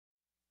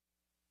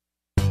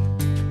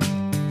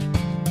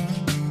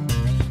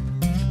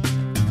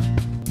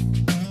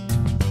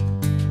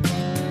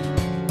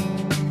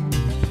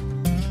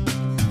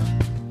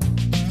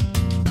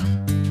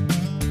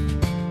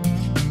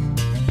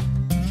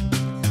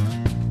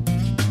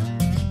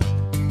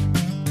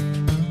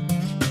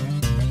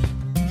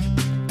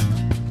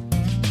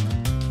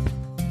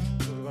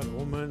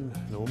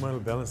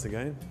balanced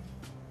again.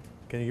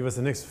 Can you give us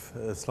the next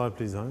slide,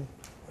 please, Johann?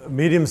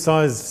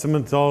 Medium-sized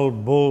Simmental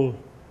bull,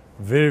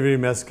 very, very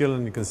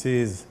masculine. You can see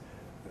his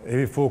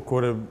heavy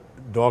forequarter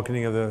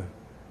darkening of the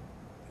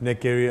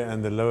neck area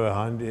and the lower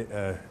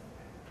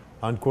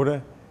hind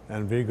quarter,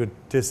 and very good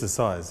tester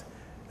size.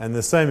 And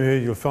the same here,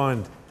 you'll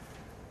find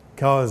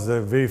cows that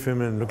are very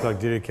feminine, look like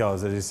dairy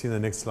cows, as you see in the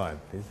next slide,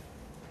 please.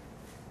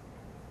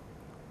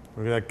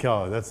 Look at that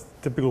cow. That's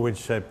typical wedge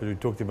shape that we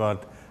talked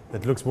about.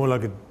 That looks more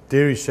like a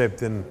dairy shape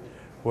than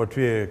what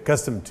we're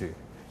accustomed to.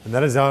 And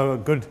that is how a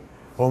good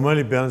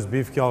hormonally balanced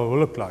beef cow will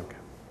look like.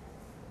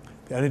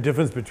 The only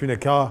difference between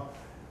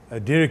a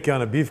dairy cow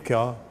and a beef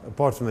cow,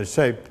 apart from the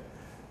shape,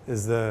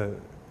 is the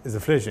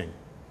fleshing.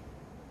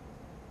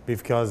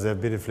 Beef cows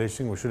have better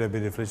fleshing, or should have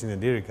better fleshing than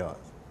dairy cows.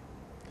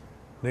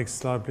 Next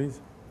slide,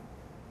 please.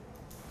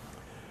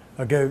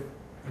 Okay,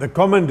 the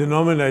common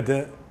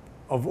denominator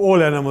of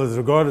all animals,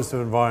 regardless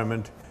of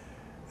environment,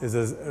 is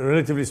a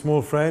relatively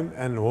small frame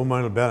and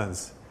hormonal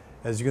balance,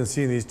 as you can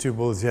see in these two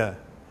bulls here.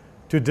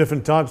 Two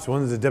different types.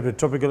 One is adapted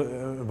to a tropical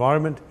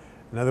environment,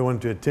 another one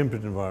to a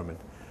temperate environment.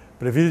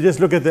 But if you just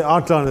look at the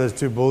outline of those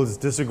two bulls,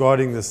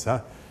 disregarding this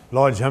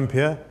large hump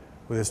here,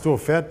 where they store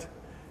fat,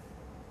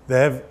 they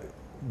have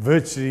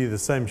virtually the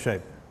same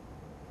shape.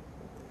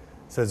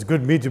 So it's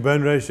good meat to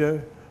bone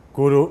ratio,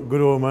 good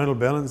hormonal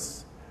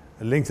balance,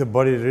 a length of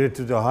body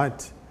relative to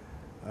height.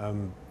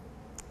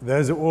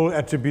 Those are all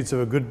attributes of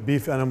a good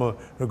beef animal,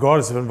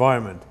 regardless of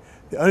environment.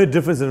 The only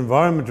difference an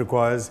environment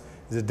requires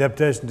is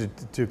adaptation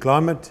to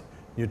climate,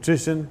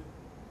 nutrition,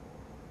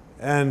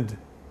 and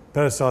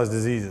parasite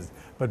diseases.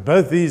 But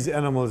both these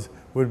animals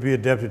would be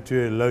adapted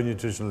to a low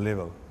nutritional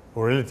level,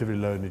 or relatively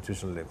low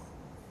nutritional level.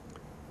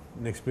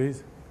 Next,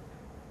 please.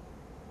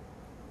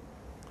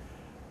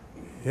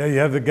 Here you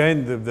have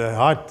again the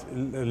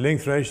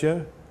height-length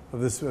ratio of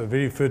this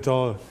very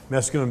fertile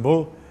masculine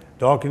bull,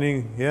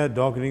 darkening here,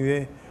 darkening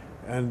there.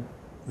 And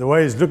the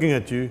way he's looking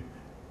at you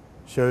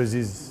shows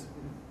he's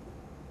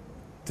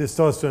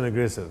testosterone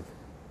aggressive.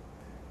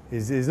 He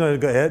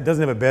doesn't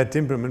have a bad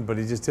temperament, but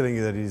he's just telling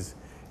you that he's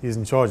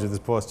in charge of this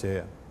pasture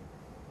here.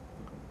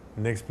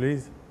 Next,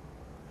 please.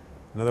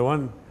 Another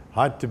one,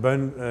 height to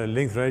bone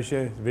length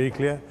ratio, is very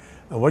clear.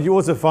 And what you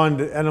also find,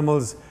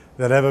 animals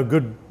that have a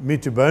good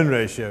meat to bone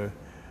ratio,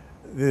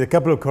 there are a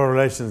couple of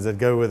correlations that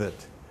go with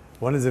it.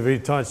 One is a very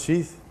tight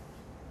sheath,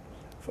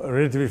 a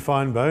relatively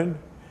fine bone,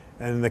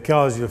 and in the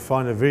cows you'll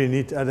find a very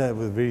neat udder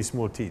with very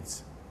small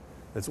teats.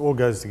 That all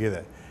goes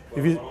together.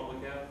 If you,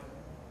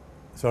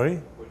 sorry?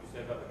 What did you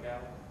say about the cow?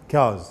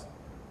 Cows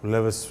will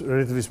have a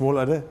relatively small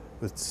udder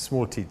with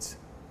small teats.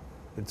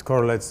 It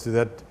correlates to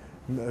that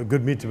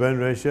good meat to bone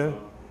ratio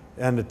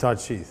and a tight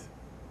sheath.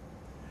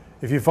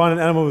 If you find an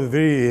animal with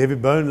very heavy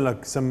bone,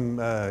 like some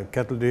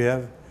cattle do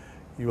have,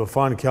 you will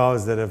find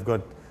cows that have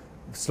got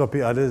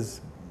sloppy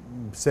udders,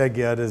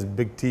 saggy udders,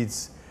 big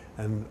teats,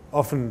 and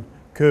often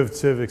curved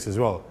cervix as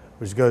well,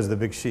 which goes with the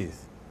big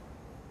sheath.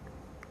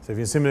 So if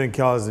you're inseminating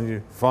cows and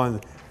you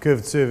find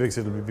curved cervix,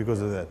 it'll be because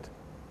of that.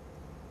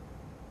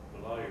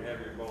 A lot of your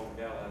heavier bone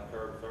cattle have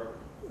curved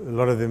cervix. A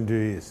lot of them do,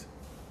 yes.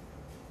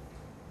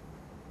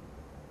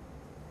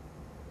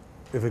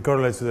 If it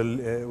correlates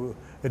with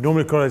it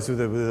normally correlates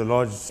with a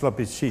large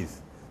sloppy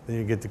sheath, then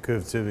you get the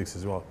curved cervix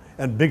as well,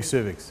 and big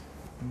cervix,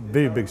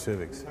 very big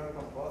cervix. These are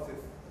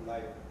composites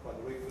like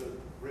what we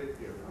could breed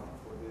here now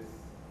for this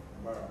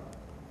environment.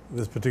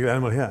 This particular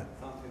animal here.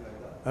 Something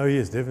like that. Oh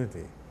yes,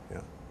 definitely.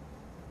 Yeah.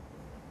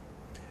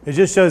 It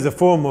just shows the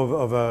form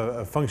of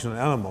a functional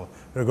animal,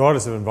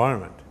 regardless of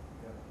environment.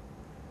 Yeah.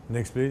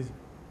 Next, please.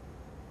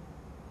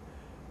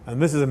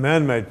 And this is a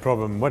man-made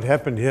problem. What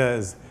happened here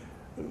is,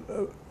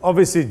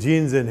 obviously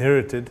genes are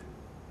inherited,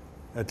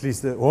 at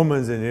least the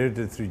hormones are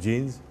inherited through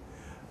genes.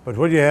 But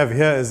what you have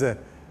here is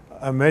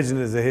imagine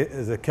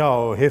as a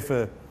cow or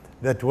heifer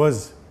that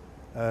was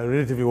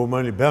relatively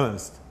hormonally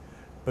balanced.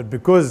 But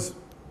because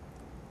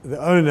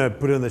the owner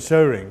put her in the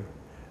show ring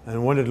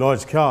and wanted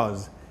large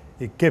cows,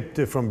 he kept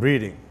her from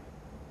breeding.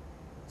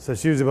 So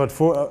she was about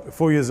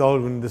 4 years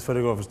old when this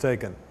photograph was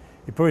taken.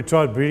 He probably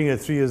tried breeding at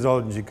 3 years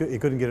old and he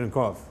couldn't get her in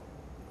calf.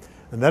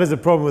 And that is the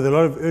problem with a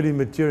lot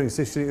of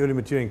sexually early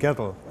maturing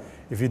cattle.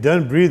 If you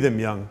don't breed them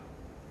young,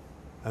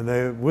 and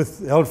they're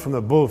withheld from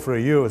the bull for a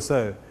year or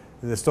so,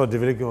 then they start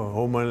developing a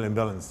hormonal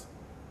imbalance.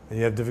 And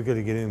you have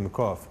difficulty getting them a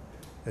calf,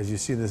 as you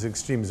see in this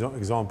extreme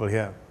example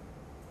here.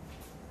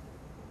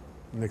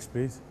 Next,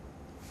 please.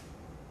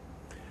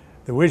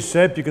 The wedge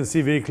shape you can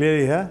see very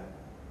clearly here.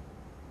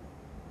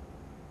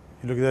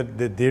 You look at that,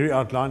 the dairy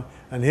outline,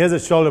 and here's the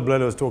shoulder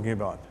blade I was talking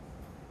about.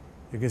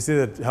 You can see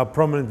that how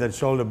prominent that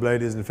shoulder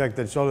blade is. In fact,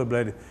 that shoulder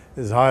blade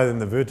is higher than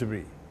the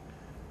vertebrae.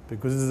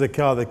 Because this is a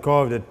cow that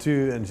calved at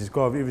 2 and she's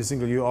calved every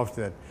single year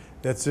after that.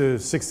 That's her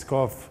 6th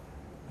calf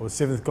or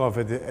 7th calf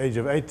at the age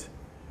of 8.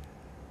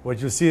 What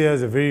you'll see here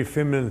is a very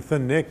feminine,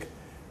 thin neck,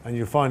 and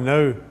you'll find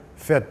no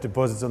fat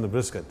deposits on the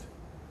brisket.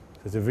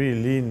 So it's a very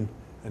lean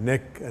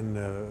neck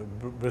and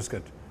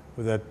brisket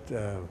with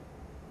that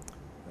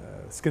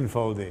skin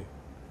fold there.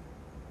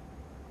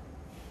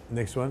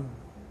 Next one.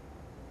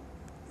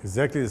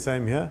 Exactly the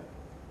same here.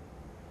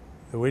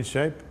 the wedge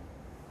shape.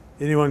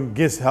 Anyone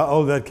guess how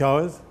old that cow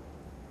is?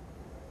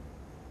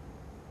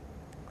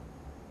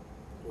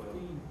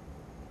 15.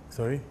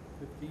 Sorry?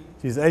 15.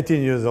 She's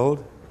 18 years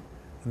old,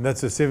 and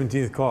that's her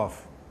 17th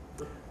calf.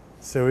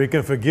 So we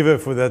can forgive her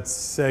for that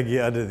saggy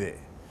udder there.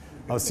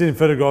 I've seen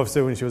photographs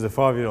of her when she was a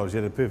 5-year-old. She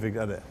had a perfect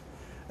udder.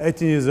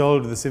 18 years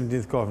old, the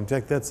 17th calf. In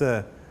fact, that's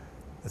a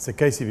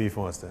Casey beef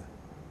master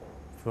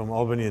from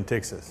Albany in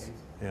Texas.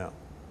 Yeah.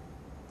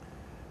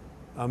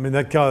 I mean,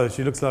 that cow,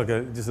 she looks like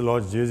just a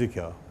large Jersey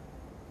cow.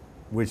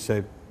 Wedge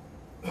shape.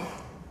 Is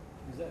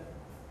that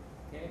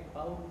calf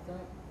foal, you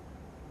think?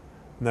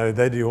 No,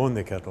 they dehorn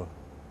their cattle.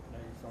 No,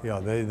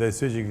 you're sorry. Yeah, they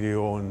surgically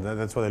dehorn.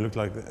 That's why they look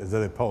like as though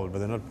they're polled, but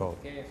they're not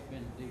polled. Calf's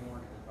been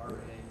dehorned at an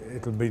early age.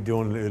 It'll be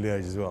dehorned at an early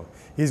age as well.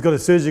 He's got a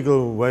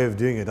surgical way of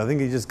doing it. I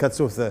think he just cuts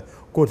off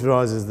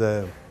cauterizes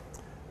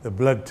the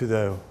blood to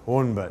the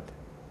horn bud.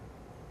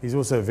 He's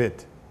also a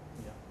vet,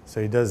 Yeah.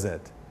 so he does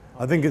that.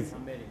 I think it's, I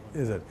met him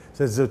one. is it?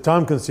 So it's a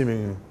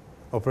time-consuming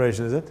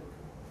operation, is it?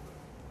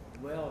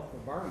 Well, for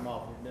burn them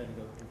off, it doesn't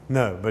go too.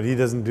 No, but he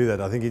doesn't do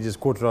that. I think he just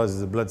cauterizes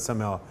the blood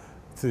somehow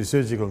through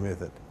surgical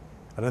method.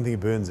 I don't think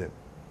he burns him.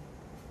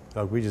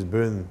 Like we just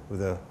burn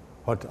with a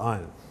hot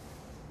iron.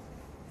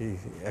 He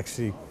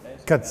actually Oh,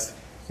 that's cuts.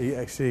 about He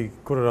actually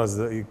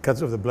cauterizes. He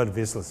cuts off the blood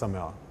vessel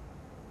somehow,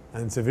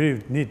 and it's a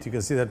very neat. You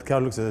can see that cow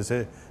looks as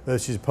though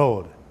she's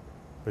polled,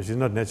 but she's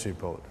not naturally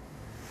polled.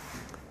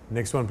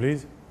 Next one,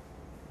 please.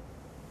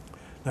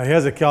 Now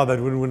here's a cow that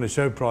wouldn't win a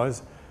show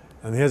prize,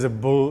 and here's a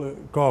bull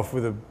calf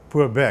with a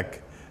poor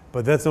back,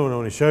 but that's not what I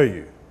want to show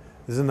you.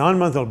 There's a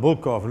 9-month-old bull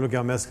calf, and look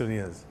how masculine he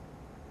is.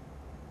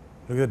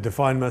 Look at the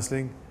defined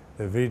muscling,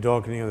 the very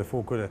darkening of the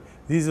forequarter.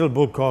 These little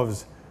bull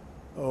calves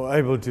are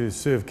able to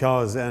serve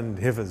cows and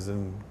heifers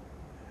and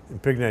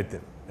impregnate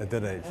them at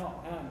that age.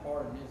 How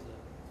important is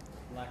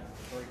the lack of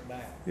a straight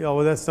back? Yeah,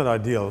 well, that's not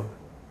ideal.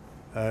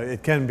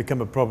 It can become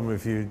a problem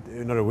if you're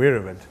not aware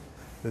of it.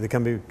 That it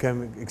can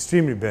become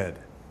extremely bad.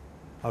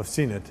 I've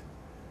seen it.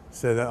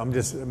 So that I'm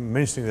just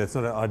mentioning that it's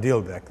not an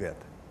ideal back that.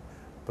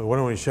 But what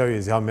I want to show you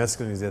is how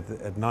masculine he is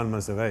at 9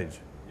 months of age.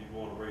 You'd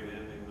want to breed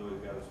him even though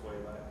he's got a sway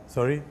back.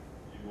 Sorry?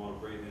 You'd want to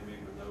breed him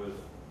even though his.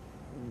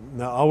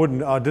 No, I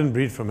wouldn't. I didn't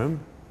breed from him.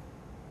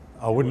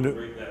 I wouldn't.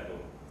 Breed that bull.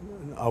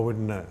 I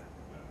wouldn't know.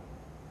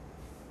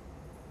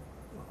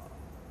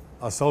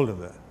 I sold him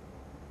that.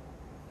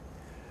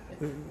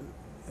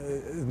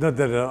 Not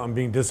that I'm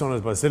being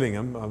dishonest by selling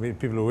him. I mean,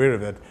 people are aware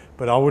of that.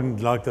 But I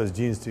wouldn't like those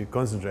genes to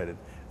concentrate it.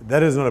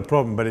 That is not a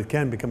problem, but it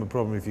can become a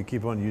problem if you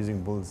keep on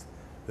using bulls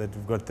that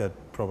have got that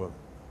problem.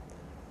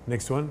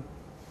 Next one.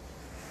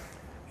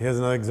 Here's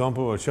another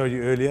example I showed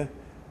you earlier.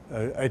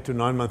 8 to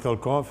 9 month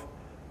old calf.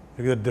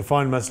 Look at the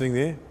defined muscling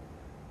there.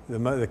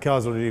 The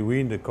cow's already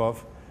weaned the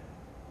calf.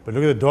 But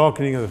look at the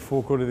darkening of the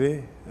forequarter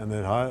there and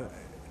the high,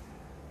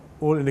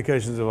 all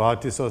indications of a high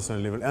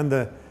testosterone level. And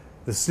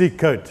the sleek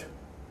coat.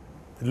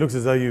 It looks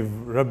as though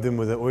you've rubbed them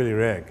with an oily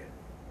rag.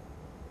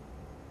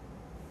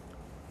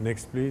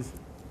 Next, please.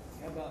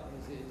 How about,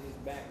 is his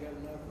back good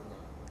enough or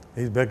not?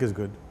 His back is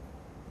good.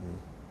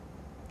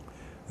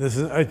 This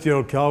is an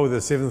 8-year-old cow with a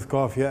 7th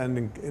calf here,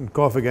 and in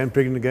calf again,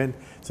 pregnant again.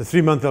 It's a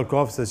 3-month-old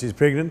calf, so she's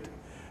pregnant.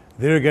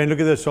 There again, look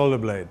at the shoulder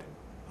blade.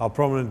 How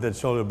prominent that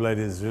shoulder blade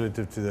is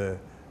relative to the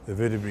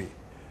vertebrae.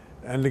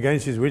 And again,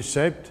 she's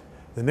wedge-shaped.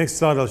 The next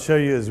slide I'll show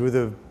you is with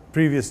the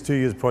previous 2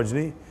 years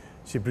progeny.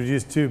 She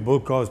produced 2 bull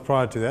calves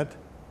prior to that.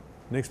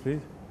 Next,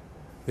 please.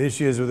 There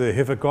she is with a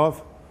heifer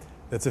calf.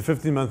 That's a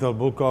 15-month-old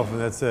bull calf, and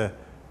that's a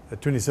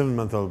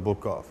 27-month-old bull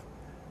calf.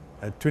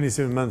 At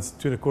 27 months,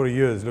 2¼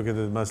 years, look at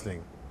the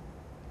muscling.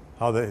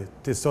 How the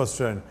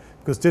testosterone,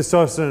 because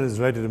testosterone is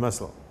related to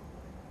muscle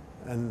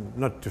and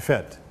not to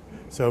fat.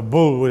 So a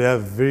bull would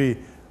have very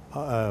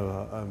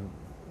high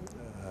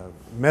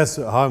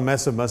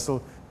massive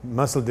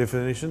muscle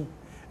definition,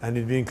 and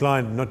he'd be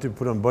inclined not to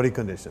put on body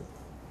condition.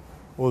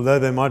 Although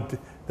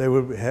they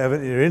would have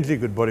an inherently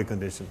good body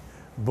condition.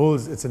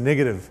 Bulls, it's a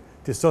negative.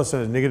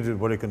 Testosterone is negative to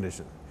body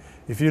condition.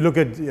 If you look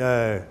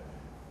at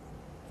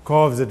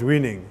calves at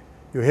weaning,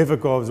 your heifer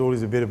calves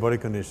always a better body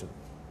condition.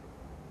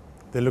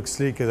 They look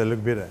sleeker, they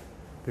look better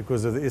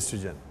because of the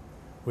estrogen.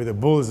 Where the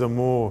bulls are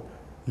more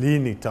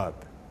leany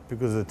type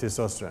because of the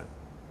testosterone.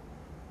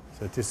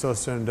 So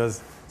testosterone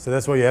does, so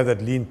that's why you have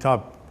that lean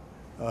type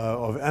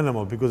of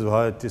animal because of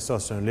higher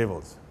testosterone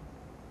levels.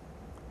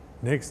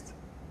 Next.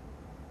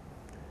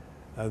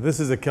 This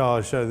is a cow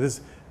I'll show.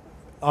 This,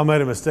 I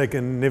made a mistake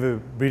in never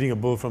breeding a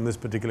bull from this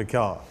particular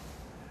cow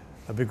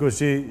because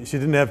she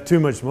didn't have too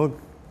much milk.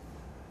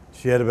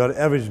 She had about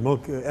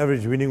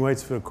average weaning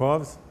weights for her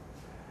calves.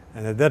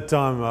 And at that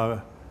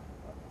time,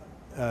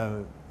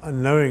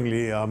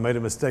 unknowingly, I made a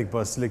mistake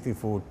by selecting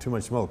for too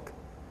much milk.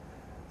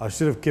 I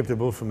should have kept a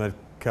bull from that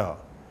cow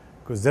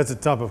because that's a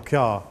type of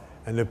cow,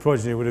 and the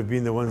progeny would have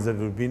been the ones that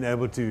would have been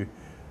able to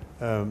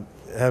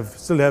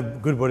still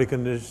have good body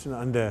condition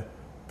under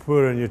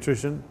poorer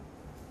nutrition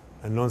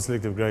and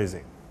non-selective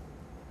grazing.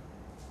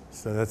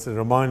 So that's a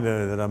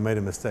reminder that I made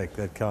a mistake,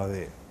 that cow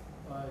there.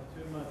 By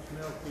too much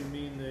milk, you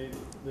mean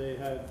they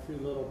had too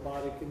little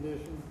body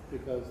condition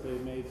because they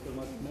made so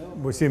much milk?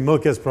 We see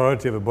milk as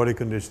priority of a body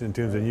condition in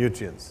terms of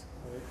nutrients.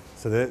 Right.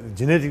 So that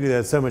genetically they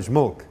had so much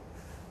milk.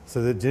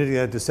 So that genetically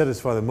they had to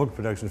satisfy the milk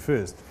production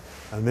first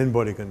and then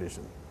body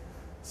condition.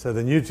 So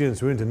the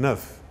nutrients weren't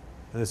enough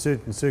in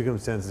certain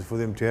circumstances for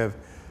them to have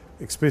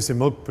expressive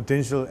milk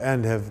potential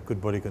and have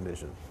good body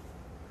condition.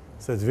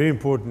 So it's very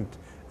important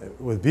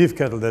with beef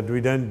cattle that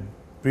we don't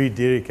breed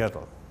dairy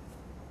cattle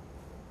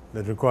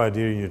that require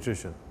dairy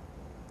nutrition.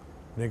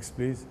 Next,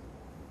 please.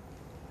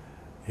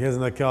 Here's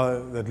another cow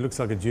that looks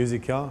like a Jersey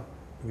cow.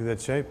 Look at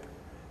that shape.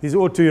 These are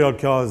all 2-year-old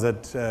cows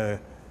that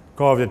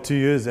calved at 2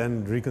 years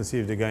and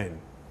reconceived again.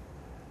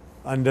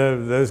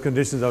 Under those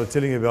conditions I was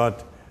telling you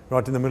about,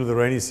 right in the middle of the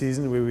rainy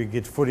season where we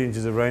get 40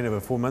 inches of rain over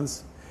 4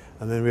 months,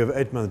 and then we have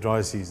an 8-month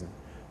dry season.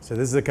 So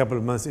this is a couple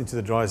of months into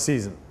the dry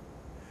season.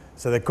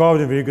 So they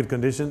calved in very good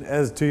condition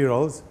as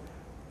 2-year-olds,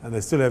 and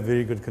they still have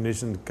very good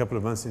condition a couple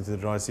of months into the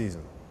dry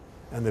season,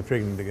 and they're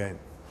pregnant again.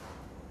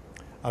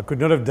 I could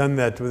not have done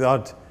that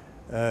without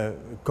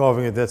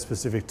calving at that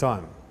specific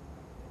time,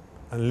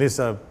 unless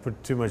I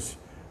put too much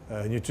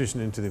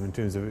nutrition into them in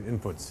terms of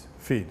inputs,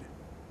 feed.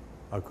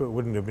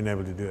 Wouldn't have been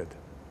able to do it.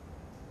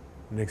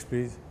 Next,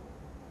 please.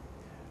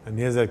 And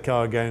here's that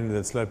cow again with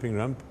that sloping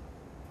rump.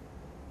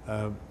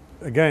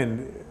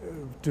 Again,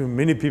 to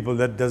many people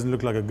that doesn't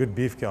look like a good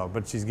beef cow,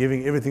 but she's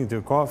giving everything to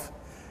a calf.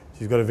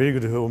 She's got a very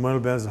good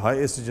hormonal balance, high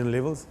estrogen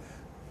levels.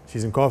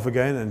 She's in calf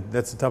again, and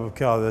that's the type of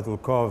cow that will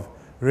calve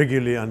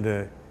regularly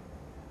under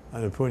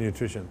poor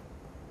nutrition.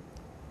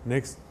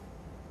 Next.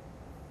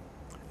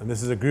 And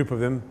this is a group of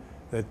them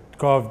that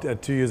calved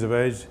at 2 years of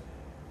age,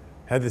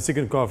 had the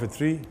second calf at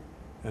 3,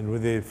 and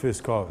with their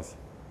first calves.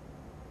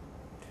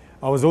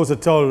 I was also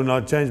told when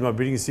I changed my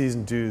breeding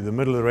season to the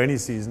middle of the rainy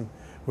season,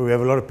 where we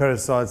have a lot of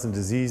parasites and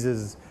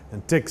diseases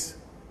and ticks,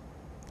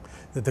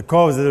 that the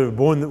calves that are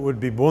born, that would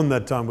be born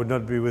that time, would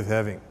not be worth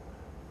having.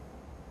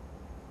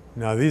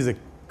 Now these are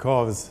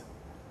calves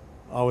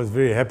I was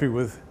very happy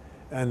with,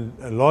 and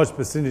a large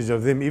percentage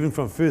of them, even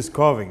from first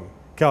calving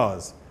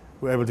cows,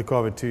 were able to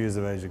calve at 2 years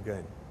of age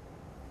again.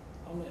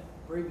 On that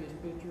previous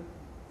picture,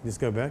 Just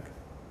go back.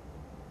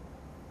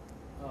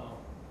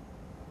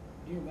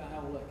 do you know about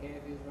how old that calf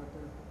is right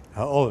there?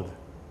 How old?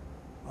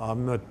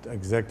 I'm not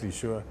exactly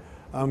sure.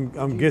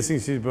 I'm guessing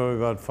she's probably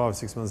about 5,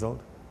 6 months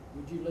old.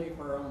 Would you leave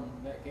her on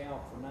that cow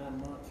for 9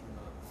 months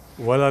or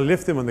not? Well, I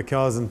left them on the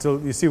cows until,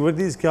 you see, with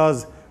these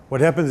cows,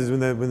 what happens is when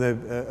they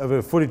over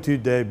a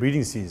 42-day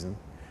breeding season,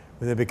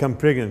 when they become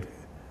pregnant,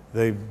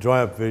 they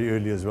dry up very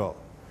early as well.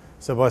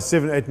 So by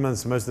 7, 8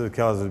 months, most of the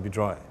cows will be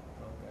dry. Okay.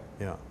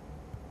 Yeah.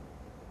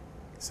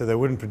 So they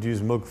wouldn't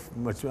produce milk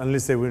much,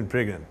 unless they weren't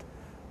pregnant,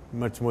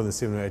 much more than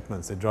 7 or 8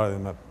 months. They dry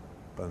them up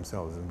by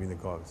themselves and bring the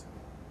calves.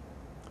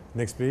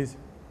 Next, please.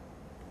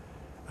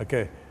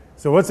 Okay.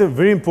 So what's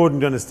very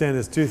important to understand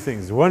is 2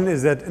 things. One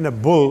is that in a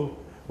bull,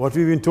 what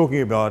we've been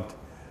talking about,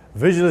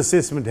 visual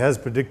assessment has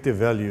predictive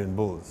value in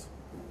bulls.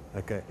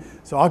 Okay.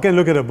 So I can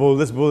look at a bull.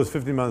 This bull is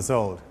 50 months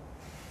old.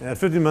 And at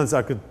 50 months,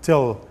 I could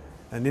tell,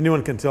 and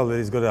anyone can tell, that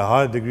he's got a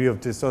high degree of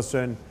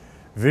testosterone,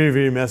 very,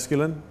 very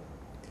masculine.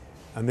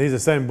 And he's the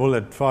same bull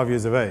at 5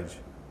 years of age.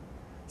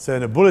 So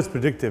in a bull, it's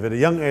predictive. At a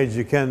young age,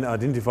 you can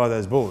identify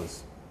those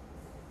bulls.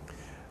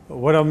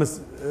 What I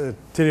must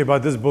tell you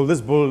about this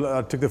bull,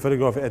 I took the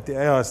photograph at the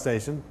AI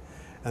station,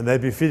 and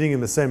they'd be feeding him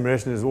the same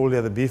ration as all the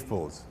other beef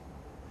bulls.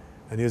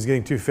 And he was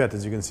getting too fat,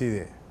 as you can see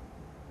there.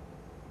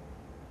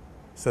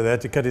 So they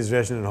had to cut his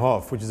ration in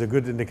half, which is a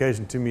good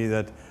indication to me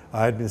that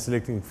I had been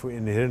selecting for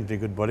inherently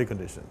good body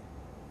condition.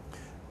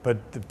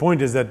 But the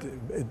point is that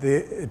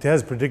it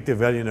has predictive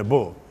value in a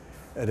bull.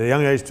 At a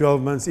young age,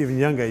 12 months, even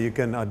younger, you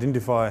can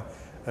identify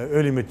an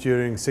early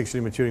maturing,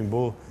 sexually maturing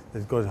bull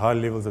that's got high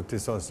levels of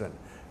testosterone.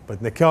 But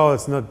in the cow,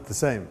 it's not the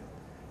same. In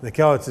the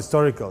cow, it's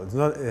historical.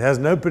 It has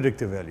no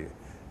predictive value.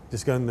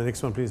 Just go on the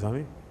next one, please,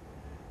 Hami.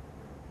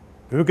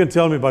 Who can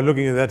tell me by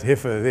looking at that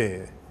heifer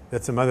there,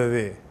 that's a mother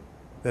there,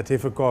 that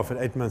heifer calf at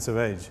 8 months of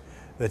age,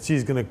 that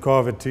she's going to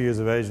calve at 2 years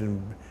of age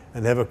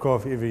and have a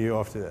calf every year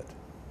after that?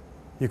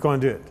 You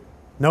can't do it.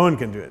 No one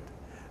can do it.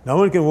 No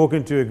one can walk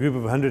into a group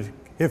of 100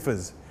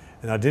 heifers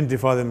and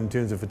identify them in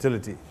terms of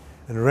fertility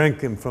and rank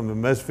them from the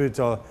most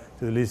fertile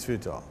to the least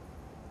fertile.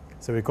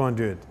 So we can't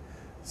do it.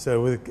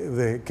 So with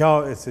the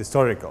cow, it's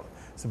historical.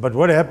 So, but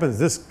what happens,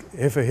 this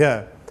heifer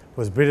here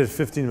was bred at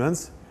 15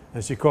 months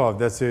and she calved.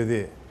 That's her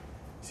there.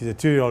 She's a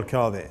 2-year-old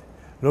cow there.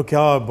 Look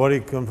how her body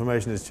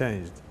conformation has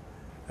changed.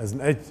 As an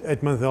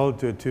 8-month-old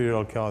to a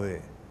 2-year-old cow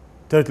there.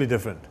 Totally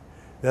different.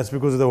 That's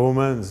because of the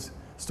hormones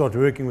start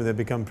working when they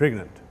become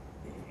pregnant.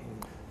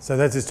 So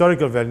that's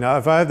historical value. Now,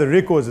 if I have the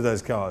records of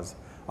those cows,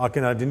 I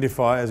can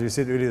identify, as we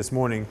said earlier this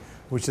morning,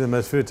 which are the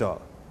most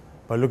fertile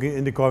by looking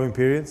into calving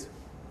periods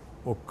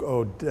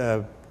or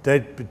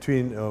date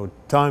between, or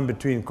time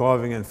between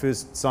calving and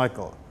first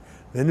cycle.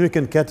 Then we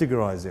can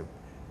categorize them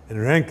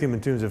and rank them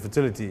in terms of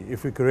fertility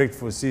if we correct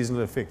for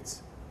seasonal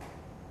effects.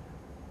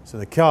 So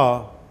the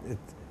cow,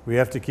 we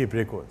have to keep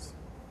records.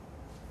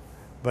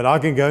 But I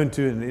can go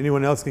into, and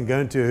anyone else can go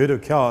into a herd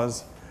of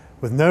cows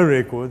with no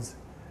records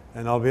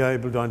and I'll be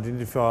able to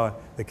identify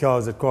the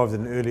cows that calved at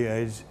an early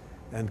age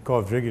and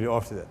calved regularly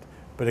after that.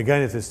 But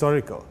again, it's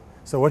historical.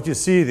 So what you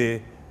see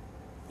there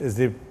is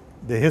the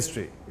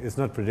history. It's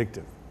not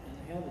predictive.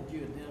 And how did you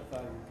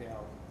identify your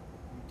cows?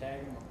 You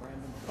tag them or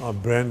brand them? I'll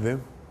brand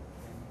them.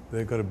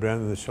 They've got a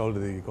brand on the shoulder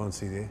there, you can't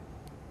see there.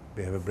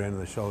 They have a brand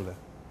on the shoulder.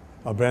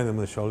 I'll brand them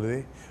on the shoulder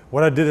there.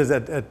 What I did is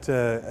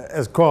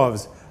as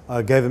calves,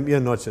 I gave them ear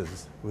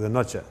notches with a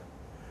notcher.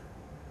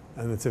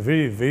 And it's a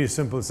very, very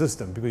simple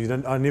system because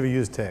I never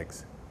use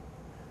tags.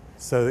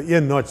 So the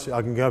ear notch,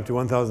 I can go up to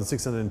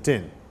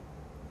 1,610.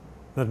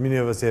 Not many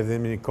of us have that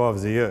many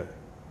calves a year.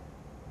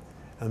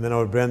 And then I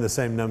would brand the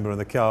same number on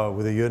the cow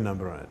with a year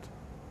number on it.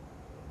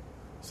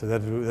 So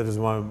that is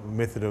my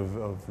method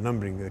of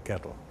numbering the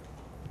cattle.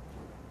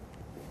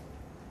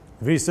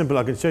 Very simple.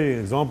 I can show you an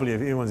example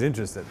if anyone's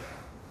interested.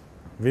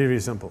 Very,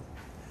 very simple.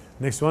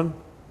 Next one.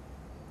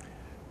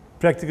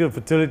 Practical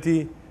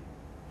fertility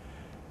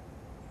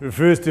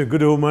refers to a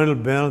good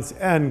hormonal balance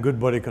and good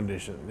body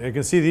condition. You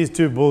can see these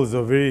two bulls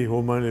are very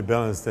hormonally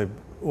balanced. They're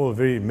all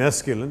very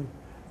masculine.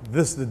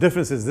 The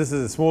difference is this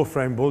is a small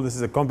frame bull. This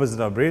is a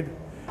composite I bred.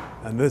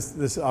 And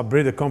this I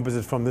bred a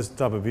composite from this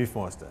type of beef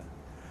master.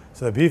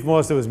 So the beef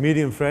master was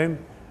medium frame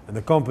and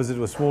the composite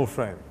was small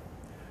frame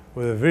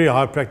with a very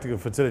high practical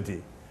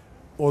fertility.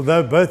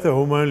 Although both are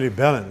hormonally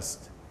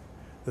balanced,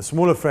 the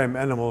smaller frame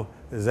animal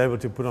is able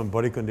to put on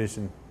body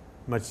condition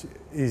much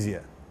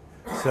easier.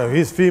 So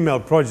his female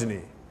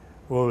progeny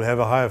will have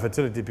a higher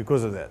fertility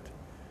because of that.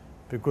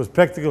 Because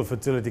practical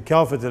fertility,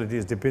 cow fertility,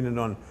 is dependent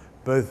on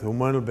both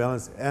hormonal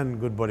balance and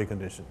good body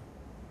condition.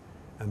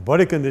 And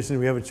body condition,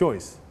 we have a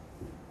choice.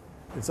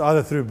 It's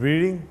either through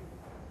breeding.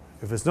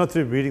 If it's not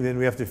through breeding, then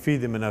we have to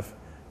feed them enough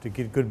to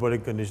get good body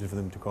condition for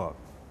them to calve.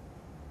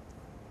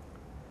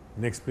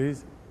 Next,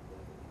 please.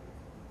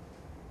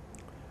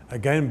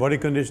 Again, body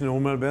condition and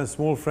hormonal balance.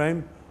 Small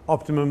frame,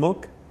 optimum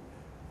milk.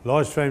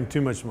 Large frame,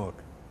 too much milk.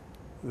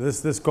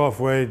 This calf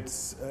weighed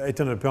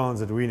 800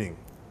 pounds at weaning.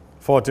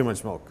 Far too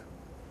much milk.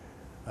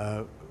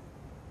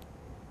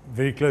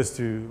 Very close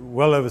to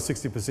well over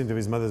 60% of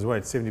his mother's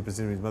weight, 70%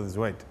 of his mother's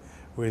weight.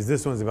 Whereas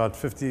this one's about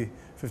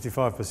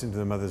 55% of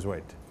the mother's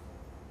weight.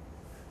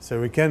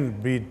 So we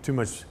can breed too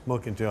much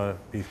milk into our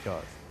beef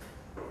cows.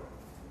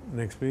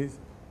 Next, please.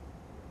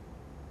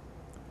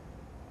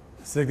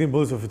 Selecting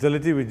bulls for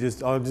fertility, I'm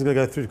just going to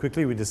go through it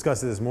quickly. We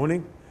discussed it this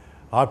morning.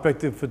 High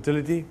practical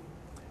fertility,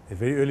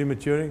 very early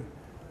maturing.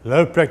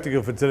 Low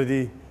practical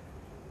fertility,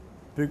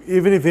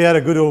 even if he had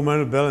a good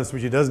hormonal balance,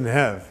 which he doesn't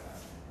have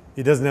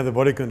the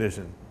body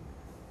condition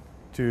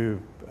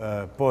to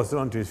pass it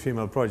on to his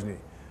female progeny.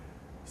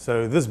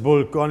 So this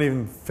bull can't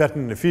even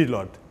fatten in a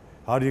feedlot.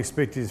 How do you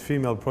expect his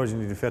female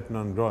progeny to fatten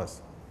on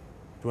grass?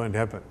 It won't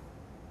happen.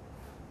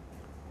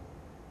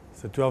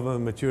 So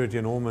 12-month maturity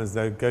and hormones,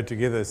 they go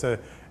together. So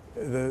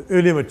the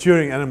early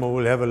maturing animal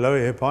will have a lower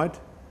hip height.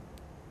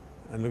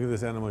 And look at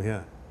this animal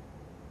here.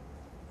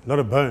 A lot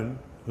of bone,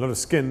 a lot of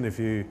skin if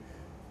you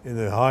in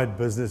the hide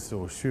business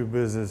or shoe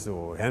business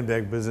or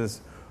handbag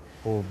business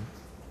or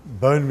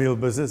bone meal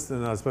business,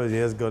 then I suppose he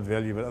has got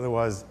value, but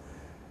otherwise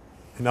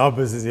in our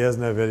business he has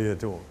no value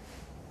at all.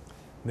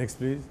 Next,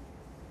 please.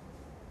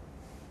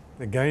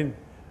 Again,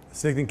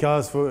 selecting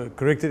cows for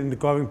corrected in the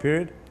calving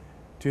period,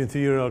 2 and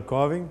 3 year old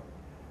calving.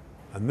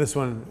 And this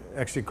one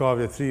actually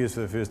calved at 3 years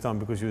for the first time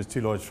because she was too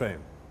large frame.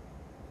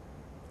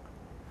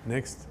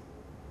 Next.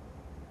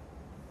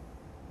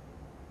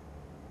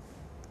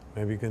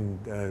 Maybe you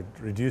can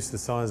reduce the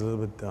size a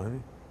little bit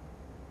down.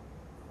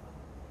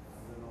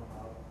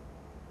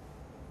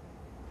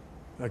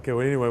 Okay,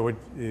 well anyway,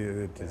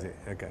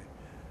 okay.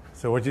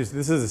 So this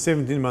is a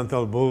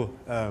 17-month-old bull,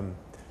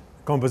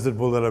 composite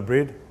bull that I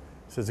bred.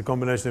 So it's a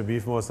combination of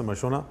beef master and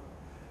Mashona.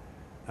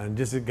 And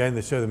just again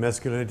to show the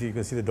masculinity, you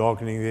can see the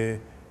darkening there,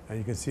 and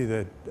you can see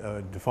the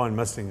defined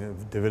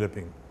muscling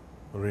developing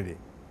already.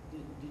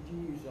 Did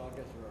you use, I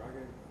guess,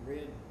 a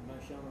red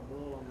Mashona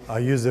bull on this? I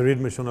used the red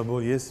Mashona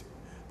bull, yes,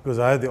 because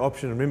I had the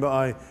option. Remember,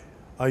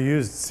 I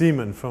used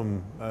semen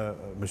from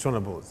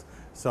Mashona bulls.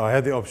 So I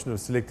had the option of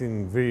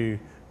selecting very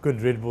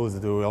good red bulls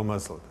that were well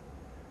muscled.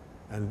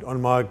 And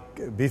on my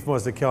beef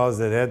master cows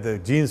that had the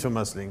genes for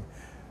muscling,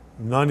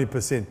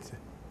 90%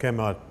 came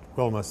out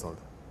well muscled.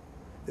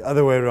 The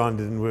other way around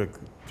didn't work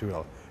too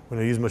well. When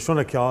I used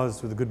Mashona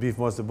cows with a good beef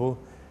master bull,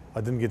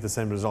 I didn't get the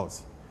same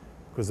results.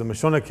 Because the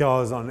Mashona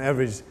cows on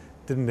average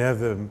didn't have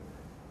the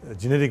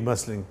genetic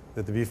muscling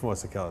that the beef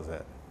master cows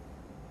had.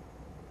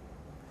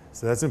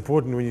 So that's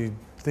important when you're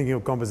thinking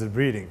of composite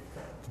breeding,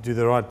 to do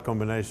the right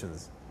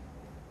combinations.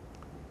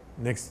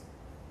 Next.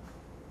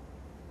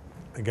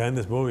 Again,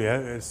 this bull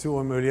we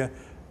saw him earlier,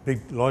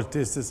 big, large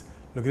testes.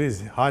 Look at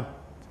his height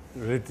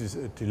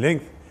relative to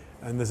length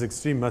and this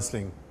extreme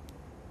muscling,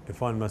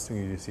 defined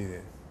muscling you see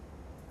there.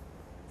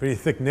 Very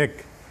thick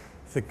neck,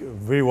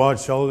 very wide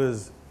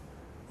shoulders,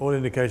 all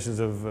indications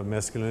of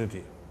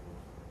masculinity.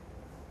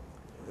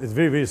 It's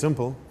very, very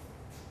simple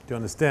to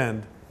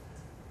understand.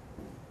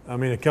 I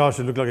mean, a cow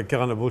should look like a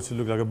cow and a bull should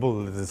look like a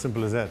bull. It's as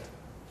simple as that.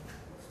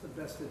 What's the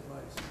best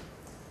advice?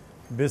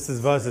 Best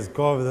advice is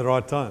calve at the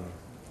right time.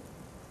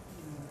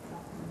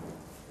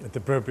 at the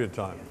appropriate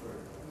time.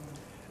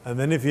 And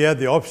then if you had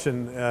the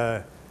option,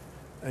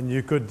 and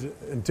you could,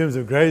 in terms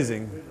of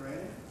grazing,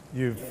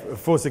 you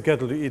force the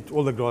cattle to eat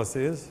all the grass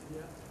there is,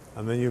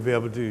 and then you'll be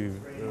able to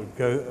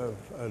go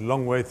a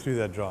long way through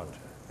that drought.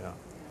 Yeah.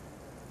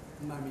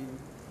 I mean,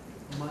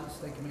 months,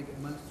 they can make it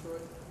months through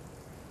it?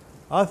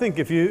 I think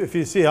if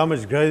you see how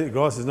much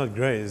grass is not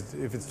grazed,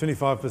 if it's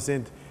 25%,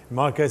 in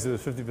my case it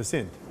was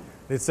 50%,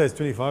 let's say it's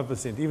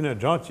 25%, even a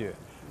drought year.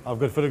 I've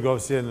got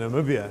photographs here in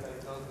Namibia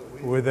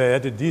where they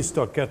had to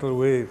destock cattle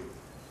where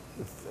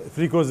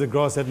 3/4 of the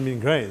grass hadn't been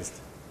grazed.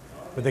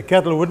 But the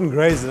cattle wouldn't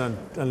graze it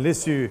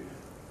unless you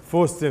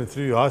forced them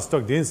through high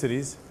stock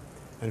densities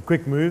and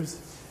quick moves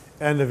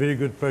and a very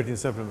good protein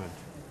supplement.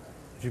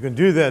 If you can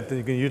do that, then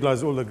you can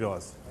utilize all the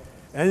grass.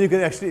 And you can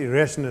actually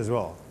ration as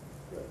well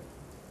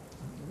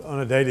on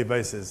a daily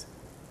basis,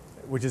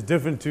 which is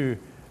different to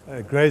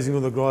grazing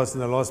all the grass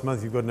and the last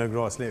month you've got no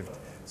grass left.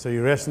 So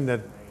you ration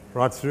that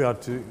right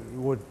throughout to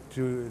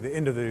the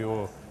end of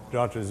your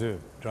drought reserve,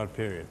 drought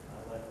period.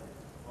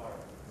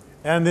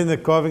 And then the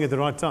calving at the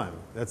right time.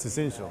 That's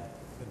essential.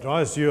 The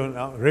driest year on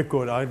our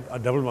record, I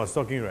doubled my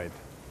stocking rate.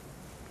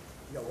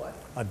 You got what?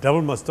 I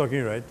doubled my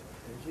stocking rate,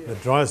 the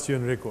driest year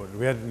on record.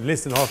 We had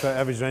less than half our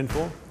average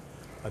rainfall.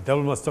 I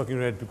doubled my stocking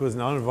rate because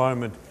in our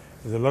environment,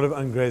 there's a lot of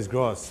ungrazed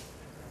grass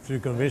through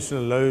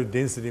conventional low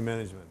density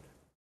management.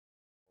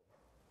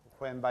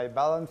 When by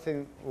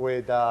balancing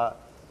with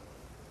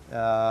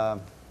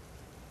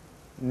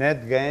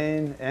net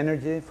gain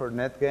energy for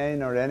net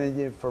gain or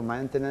energy for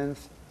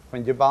maintenance,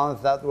 when you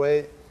balance that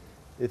way,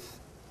 it's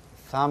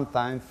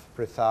sometimes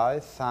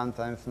precise,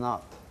 sometimes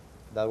not.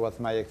 That was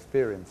my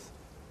experience.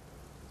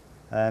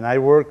 And I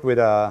worked with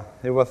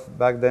it was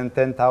back then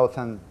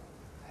 10,000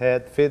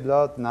 head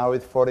feedlot, now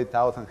it's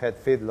 40,000 head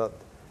feedlot.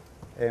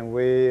 And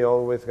we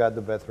always got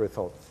the best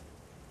results.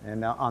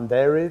 And on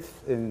dairies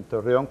in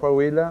Torreon,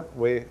 Coahuila,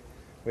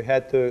 we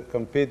had to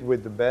compete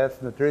with the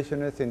best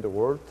nutritionists in the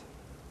world,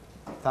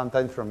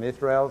 sometimes from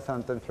Israel,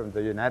 sometimes from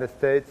the United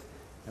States,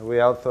 and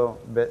we also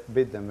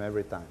beat them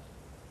every time.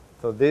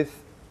 So this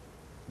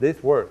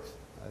works.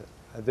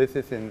 This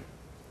is in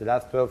the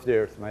last 12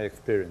 years, my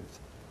experience.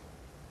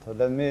 So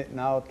let me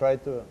now try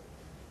to,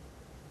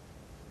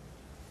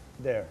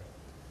 there.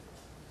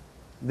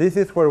 This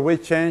is where we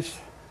change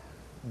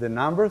the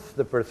numbers,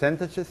 the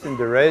percentages in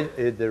the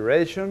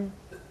ration,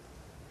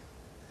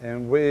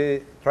 and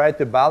we try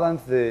to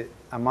balance the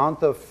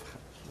amount of,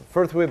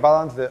 first we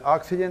balance the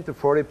oxygen to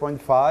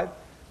 40.5,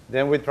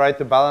 then we try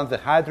to balance the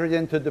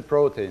hydrogen to the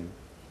protein.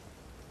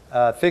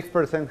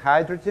 6%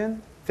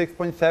 hydrogen,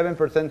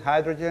 6.7%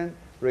 hydrogen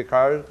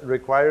requires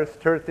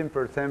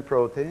 13%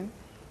 protein,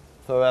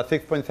 so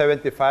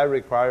 6.75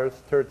 requires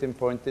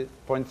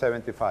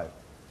 13.75.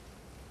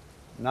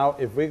 Now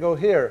if we go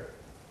here,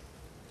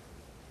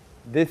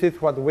 this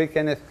is what we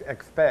can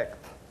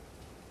expect.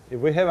 If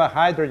we have a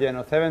hydrogen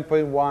of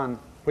 7.1,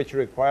 which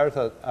requires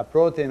a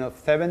protein of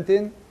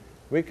 17,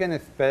 we can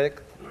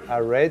expect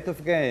a rate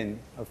of gain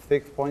of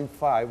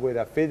 6.5 with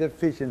a feed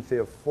efficiency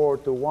of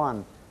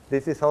 4:1.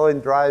 This is all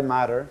in dry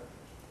matter,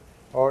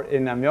 or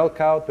in a milk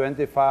cow,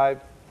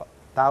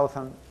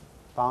 25,000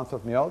 pounds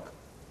of milk,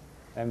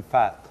 and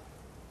fat,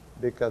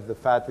 because the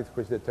fat is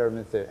which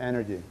determines the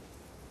energy.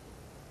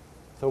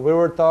 So we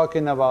were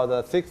talking about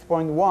a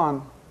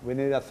 6.1, we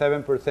need a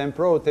 7%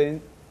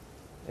 protein,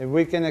 and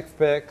we can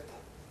expect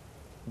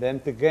them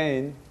to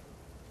gain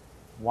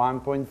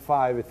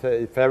 1.5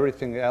 if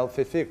everything else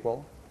is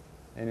equal.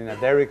 And in a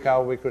dairy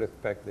cow, we could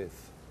expect this.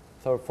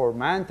 So for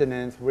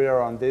maintenance, we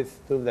are on these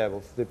two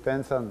levels.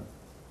 Depends on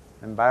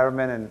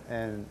environment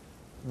and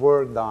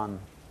work done.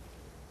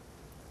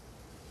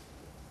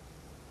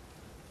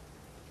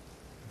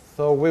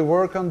 So we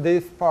work on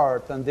this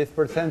part and these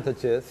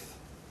percentages.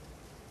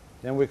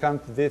 Then we come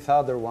to this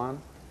other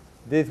one.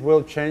 This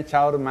will change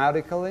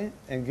automatically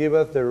and give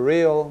us the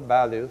real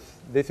values.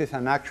 This is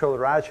an actual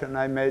ration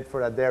I made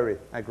for a dairy,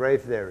 a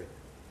grazed dairy,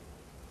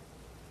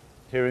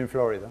 here in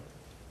Florida.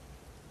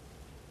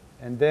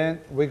 And then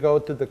we go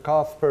to the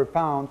cost per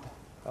pound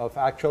of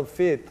actual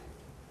feed,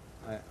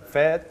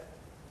 fed,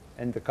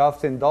 and the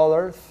cost in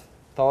dollars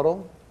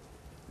total,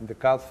 and the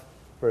cost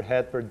per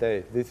head per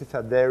day. This is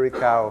a dairy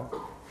cow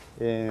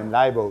in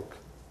Live Oak.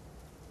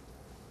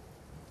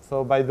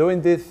 So by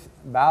doing this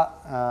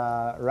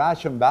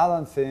ration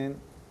balancing,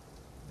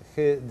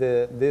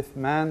 this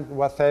man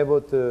was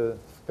able to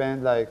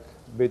spend like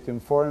between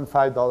 $4 and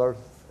 $5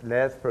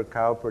 less per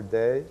cow per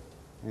day,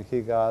 and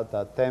he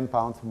got 10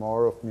 pounds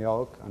more of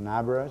milk on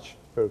average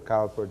per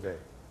cow per day.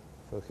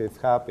 So he's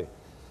happy.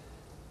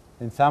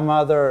 In some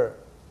other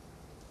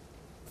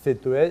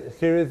situation,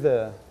 here is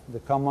the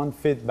common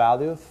feed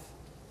values.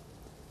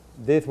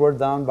 These were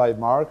done by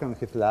Mark in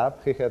his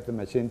lab. He had the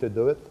machine to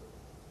do it.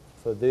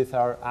 So these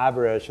are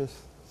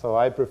averages. So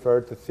I prefer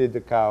to feed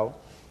the cow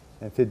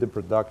and feed the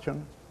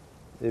production.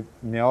 If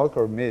milk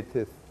or meat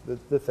is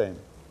the same.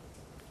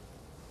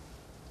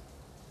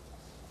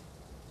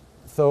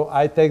 So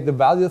I take the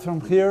values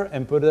from here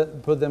and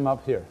put them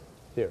up here.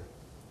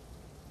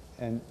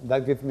 And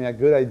that gives me a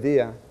good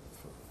idea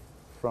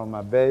from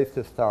a base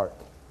to start.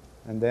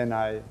 And then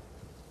I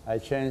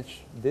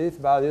change these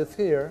values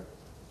here,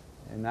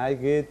 and I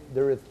get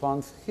the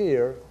response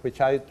here,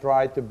 which I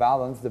try to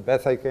balance the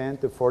best I can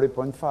to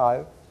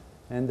 40.5,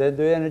 and then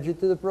the energy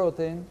to the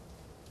protein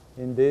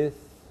in this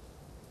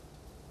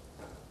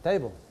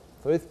table.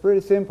 So it's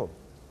pretty simple,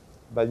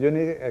 but you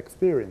need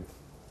experience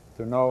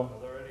to know.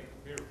 Are there any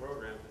computer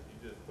programs that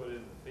you just put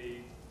in the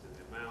feed to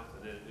the amounts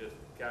and then it just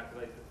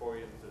calculates it for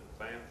you and says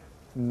bam?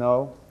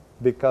 No,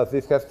 because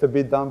this has to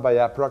be done by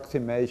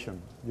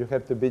approximation. You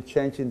have to be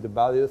changing the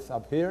values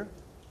up here,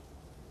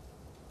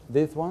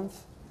 these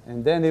ones,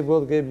 and then it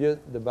will give you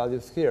the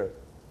values here.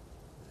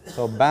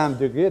 So bam,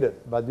 you get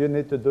it, but you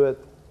need to do it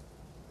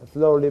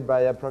slowly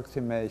by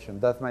approximation.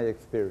 That's my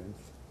experience.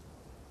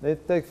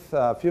 It takes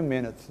a few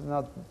minutes,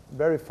 not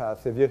very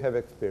fast if you have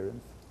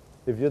experience.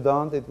 If you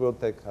don't, it will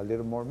take a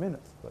little more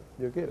minutes, but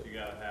you get it. You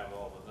got to have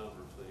all the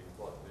numbers so you can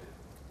plug them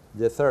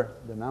in. Yes, sir.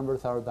 The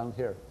numbers are down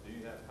here. Do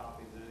you have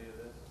copies of any of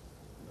this?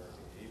 Or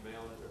can you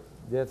email it?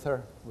 Or? Yes,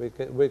 sir. We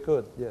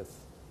could, yes.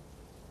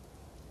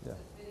 Yeah.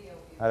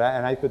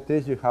 And I could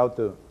teach you how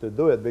to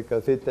do it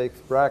because it takes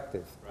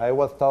practice. Right. I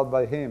was taught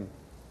by him.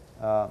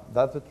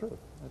 That's the truth.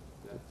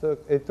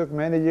 It took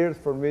many years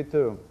for me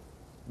to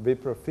be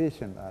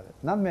proficient at it.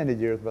 Not many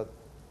years, but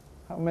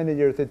how many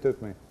years it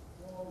took me?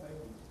 Well,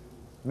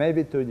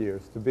 Maybe 2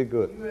 years to be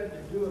good. you had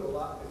to do it a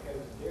lot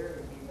because dairy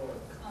people are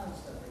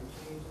constantly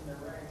changing their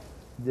rations.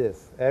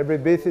 Yes, every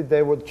visit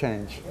they would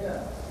change.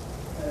 Yeah,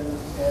 and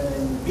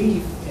in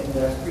beef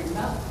industry,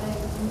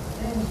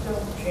 things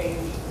don't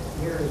change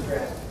near as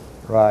drastic.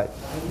 Right.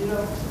 I mean, you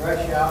don't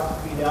rush out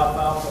and feed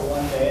alfalfa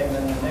one day and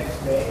then the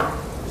next day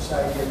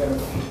decide you're going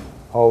to feed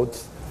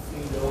Oats.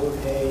 oat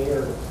hay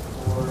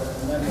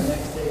and then the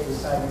next day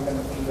decide you're going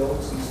to feed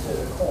oats instead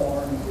of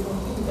corn. You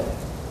don't do that.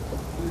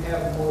 You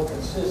have more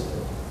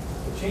consistent.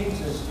 The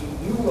changes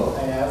you will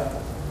have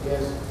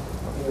is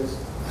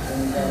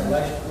when you have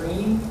less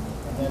green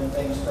and then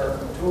things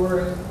start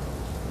maturing,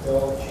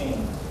 they'll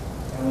change.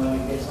 And when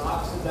it gets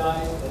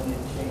oxidized, then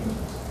it changes.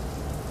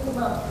 And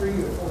about 3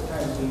 or 4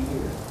 times a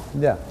year.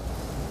 Yeah.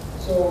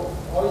 So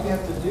all you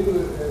have to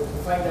do is to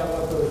find out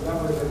what those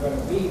numbers are going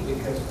to be,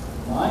 because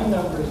my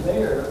numbers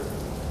there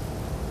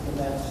in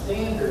that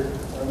standard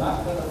are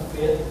not going to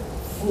fit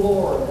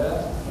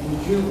Florida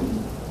in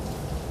June.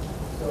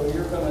 So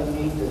you're going to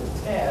need to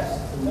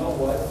test to know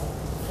what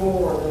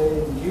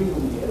Florida in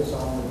June is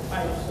on the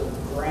types of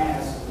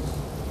grasses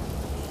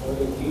or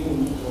the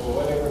use or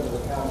whatever the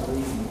cows are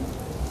eating,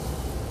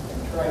 and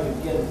try to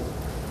get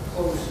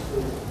close to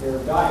their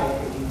diet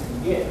if you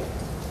can get.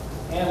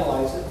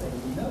 Analyze it, and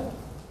you know.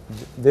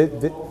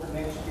 Go for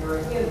next year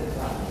ahead of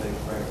time.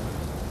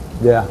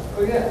 Yeah.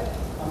 Oh yeah.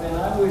 I mean,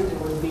 I wish it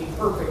would be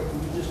perfect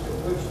and you just could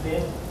push it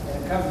in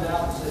and it comes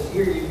out and says,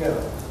 here you go.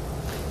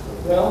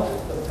 Well,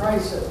 the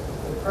price of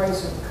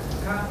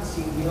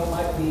cottonseed meal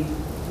might be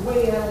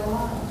way out of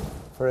line.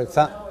 For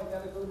example. Now I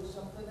got to go to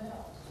something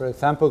else. For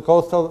example,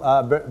 coastal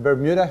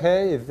Bermuda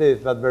hay is this,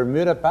 but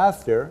Bermuda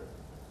pasture,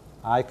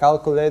 I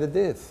calculated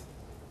this.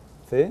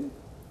 See?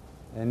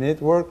 And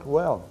it worked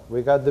well.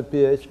 We got the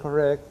pH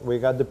correct, we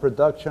got the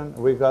production,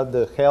 we got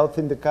the health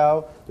in the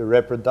cow, the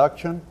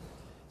reproduction.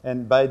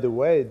 And by the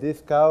way,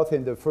 these cows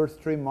in the first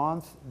 3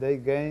 months, they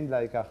gained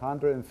like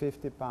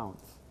 150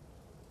 pounds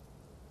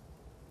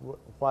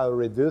while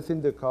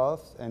reducing the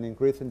cost and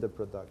increasing the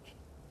production.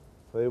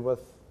 So it was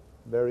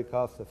very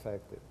cost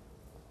effective.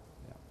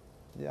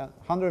 Yeah,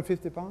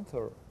 150 pounds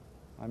or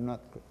I'm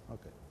not,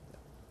 okay. Yeah.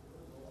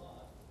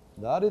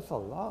 That is a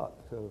lot.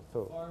 So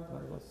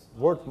that was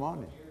worth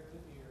money.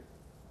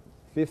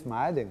 He's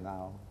smiling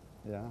now.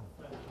 Yeah.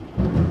 Let's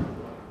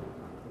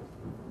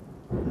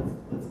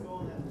go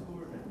on that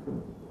tour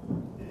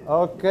then.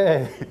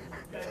 Okay.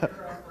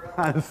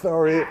 I'm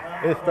sorry.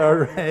 It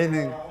started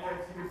raining.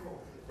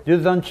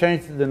 Just don't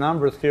change the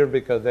numbers here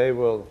because it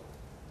will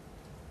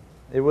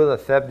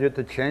accept you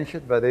to change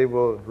it, but it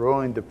will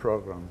ruin the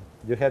program.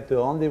 You have to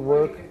only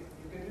work. You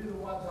can do the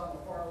ones on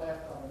the far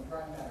left on the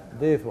trimester.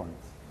 These ones.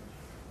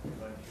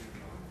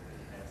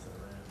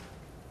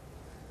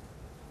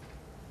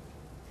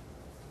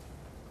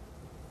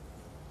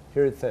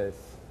 Here it says.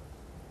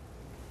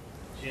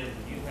 Jim,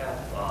 do you have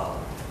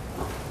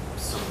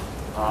some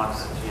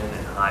oxygen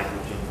and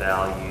hydrogen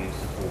values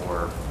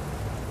for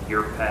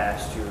your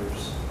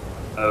pastures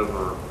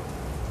over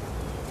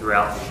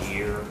throughout the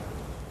year?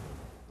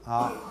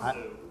 So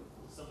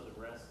some of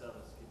the rest of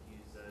us could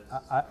use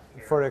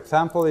those. For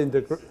example,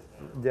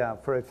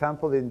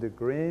 in the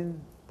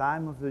green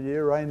time of the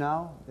year right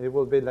now, it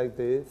will be like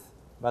this,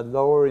 but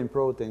lower in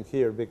protein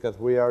here because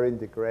we are in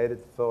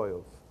degraded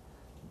soils.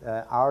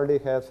 Arlie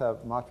has a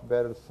much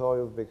better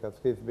soil because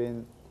he's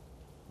been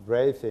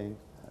grazing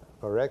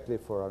correctly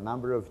for a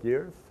number of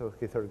years, so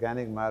his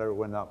organic matter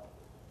went up.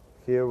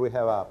 Here we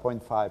have a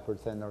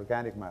 0.5%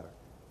 organic matter.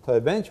 So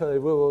eventually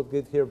we will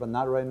get here, but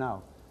not right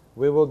now.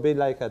 We will be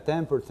like a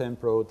 10%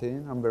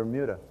 protein on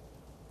Bermuda,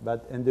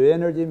 but in the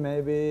energy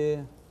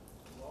maybe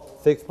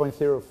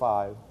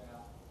 6.05.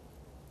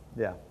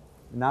 Yeah.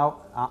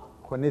 Now,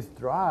 when it's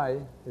dry,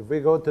 if we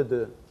go to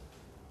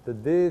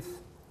this,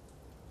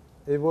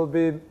 it will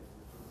be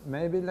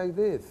maybe like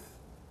this.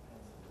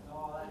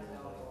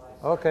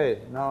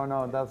 Okay,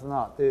 no, that's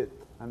not it.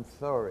 I'm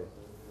sorry.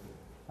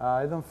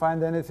 I don't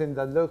find anything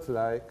that looks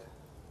like.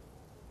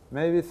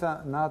 Maybe it's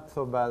not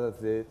so bad as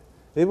it.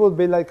 It would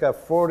be like a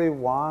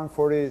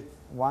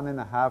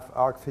 41.5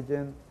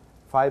 oxygen,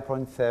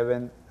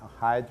 5.7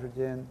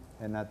 hydrogen,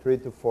 and a 3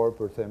 to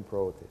 4%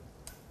 protein.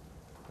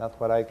 That's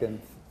what I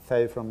can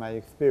say from my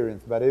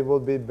experience. But it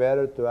would be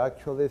better to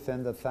actually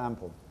send a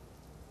sample.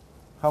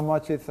 How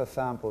much is a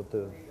sample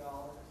to?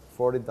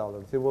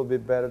 $40. It will be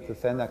better to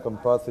send a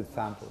composite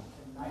sample.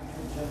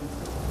 Nitrogen,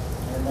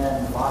 and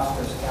then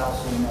phosphorus,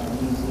 calcium,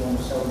 magnesium,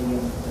 sodium,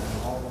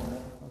 and all of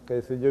them.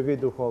 Okay, so you get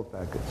the whole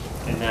package.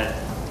 And that,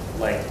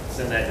 like,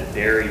 send that to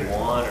Dairy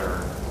One,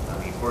 or, I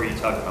mean, where are you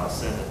talking about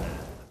sending that?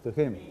 To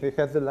him. He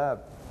has the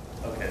lab.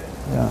 Okay.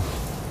 Yeah.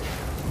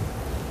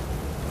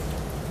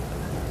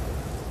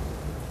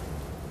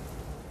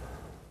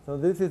 So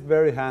this is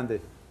very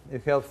handy.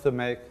 It helps to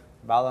make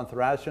balanced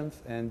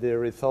rations, and the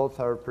results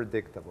are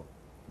predictable.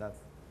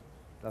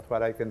 That's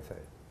what I can say.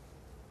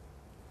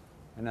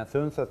 And as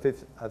soon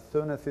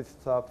as it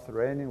stops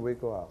raining, we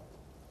go out.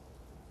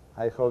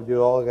 I hope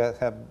you all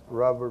have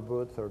rubber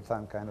boots or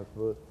some kind of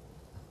boot.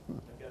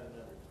 I've got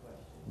another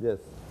question. Yes.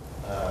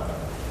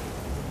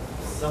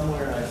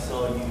 Somewhere I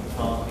saw you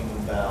talking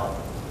about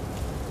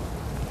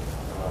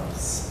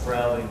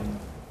sprouting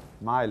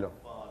Milo.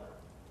 fodder.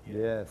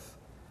 Yes.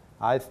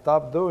 I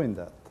stopped doing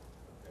that.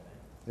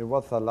 It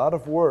was a lot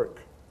of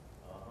work.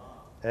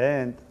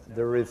 And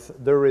the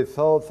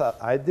results,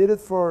 I did it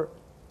for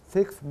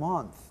 6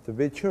 months to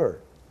be sure.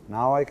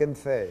 Now I can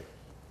say.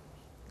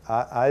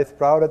 I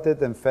sprouted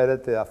it and fed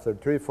it after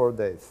 3-4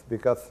 days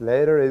because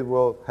later it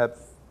will have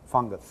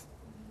fungus.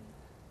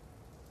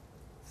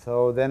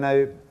 So then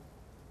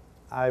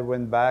I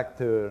went back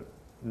to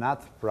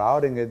not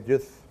sprouting it,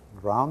 just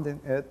grounding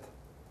it,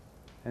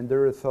 and the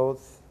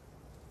results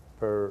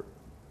per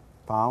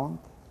pound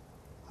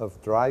of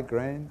dry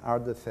grain are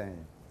the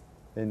same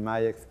in my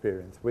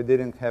experience. We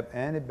didn't have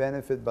any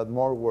benefit but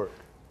more work.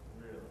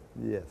 Really?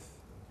 Yes.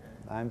 Okay.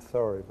 I'm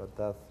sorry, but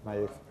that's my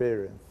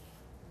experience.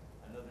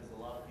 I know there's a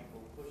lot of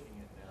people pushing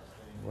it now,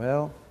 saying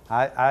Well,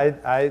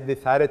 I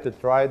decided to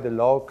try the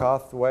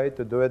low-cost way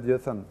to do it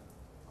just on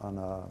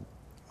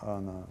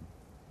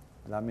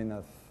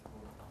laminas.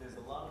 there's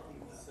a lot of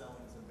people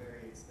selling some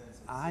very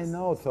expensive I systems.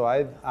 know, so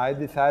I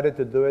decided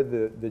to do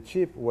it the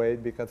cheap way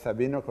because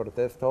Sabino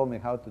Cortez told me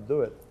how to do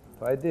it.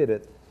 So I did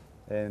it,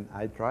 and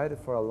I tried it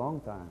for a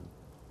long time,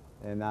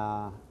 and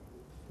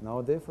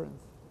no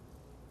difference.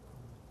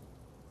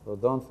 So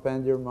don't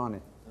spend your money.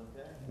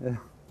 Okay. Yeah.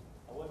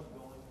 I wasn't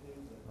going to,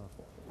 but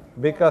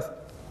Because,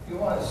 If you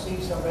want to see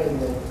somebody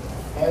that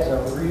has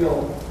a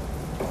real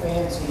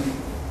fancy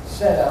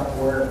setup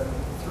where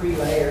 3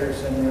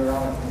 layers and they're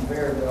on a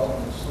conveyor belt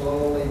and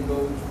slowly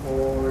goes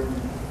forward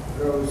and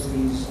grows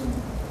these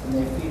and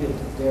they feed it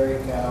to dairy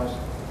cows.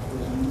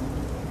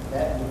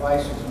 That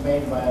device was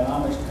made by an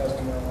Amish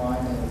customer of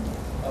mine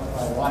up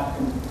by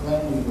Watkins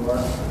Glen, New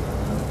York.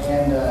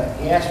 And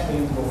he asked me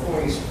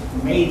before he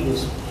made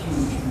this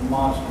huge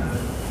monster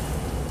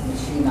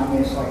machine, I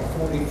mean it's like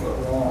 40 foot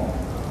long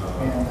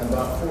and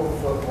about 4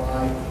 foot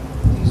wide.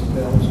 These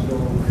belts go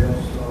real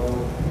slow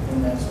and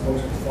that's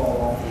supposed to fall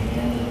off the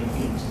end and he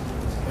feeds it.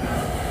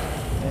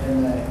 And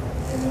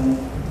when he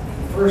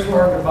first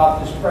learned about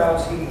the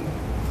sprouts, he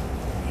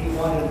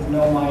wanted to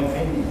know my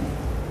opinion.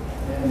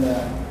 And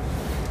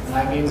I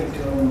gave it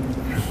to him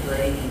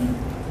straight and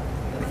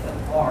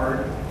hard.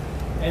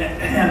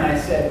 And I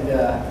said,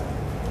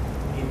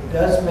 it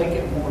does make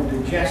it more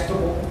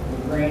digestible. The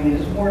grain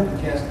is more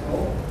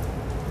digestible.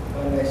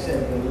 But I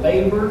said, the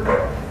labor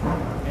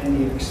and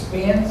the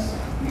expense,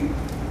 you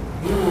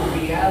will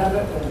be out of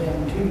it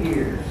within 2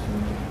 years.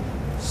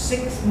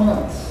 6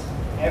 months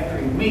after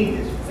he made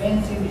this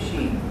fancy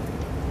machine,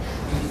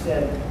 he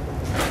said,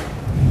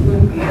 you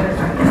wouldn't be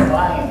interested in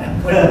buying it.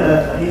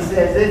 He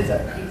says, it's a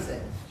piece of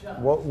junk.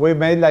 well, we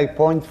made like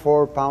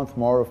 0.4 pounds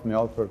more of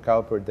milk per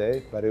cow per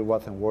day, but it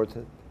wasn't worth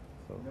it.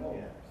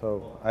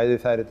 So I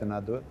decided to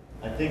not do it.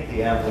 I think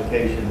the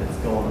application that's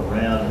going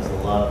around is a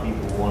lot of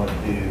people want to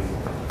do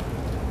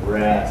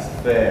grass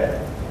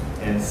fed.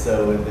 And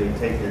so if they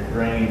take their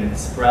grain and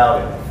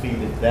sprout it and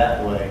feed it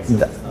that way, so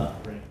it's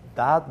not grain.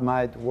 That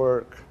might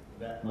work,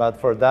 but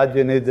for that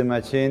you need the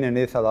machine and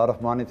it's a lot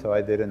of money, so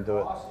I didn't do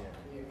it.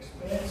 The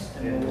expense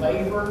and the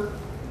labor,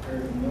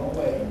 there's no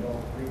way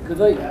you'll Do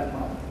they- recoup that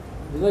money.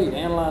 Do they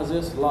analyze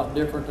this a lot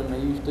different than they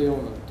used to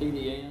on the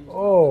TDNs?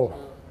 Oh,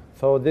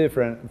 so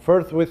different.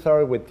 First we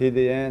started with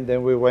TDN,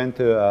 then we went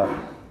to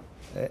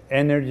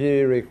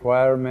energy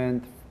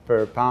requirement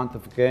per pound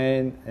of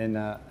gain and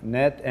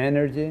net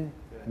energy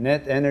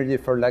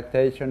for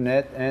lactation,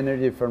 net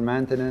energy for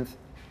maintenance,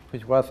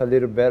 which was a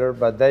little better,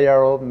 but they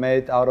are all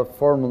made out of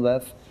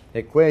formulas,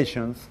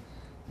 equations,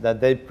 that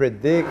they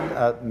predict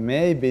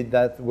maybe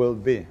that will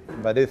be,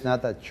 but it's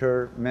not a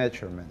sure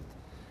measurement.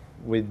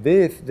 With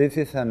this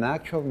is an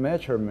actual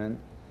measurement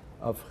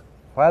of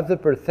what's the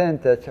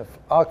percentage of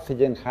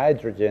oxygen,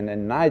 hydrogen,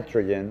 and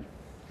nitrogen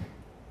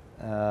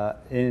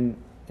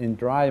in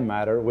dry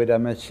matter with a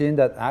machine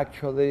that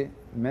actually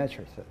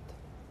measures it.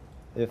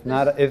 It's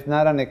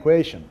not an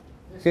equation.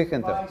 This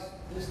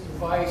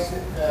device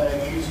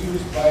is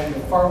used by the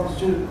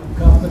pharmaceutical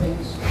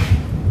companies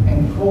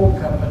and coal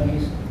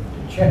companies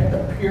to check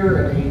the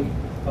purity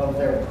of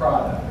their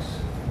products.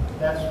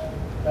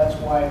 That's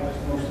why it was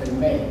mostly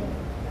made.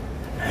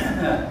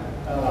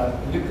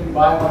 You can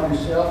buy one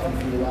yourself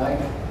if you like.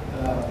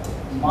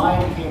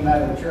 Mine came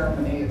out of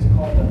Germany. It's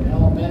called an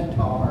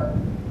Elementar.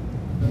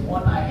 The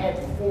one I had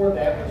before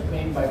that was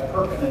made by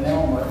Perkin and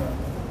Elmer.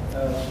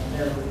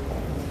 They're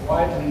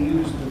widely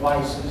used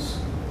devices.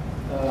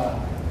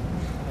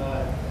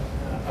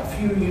 A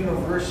few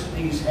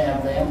universities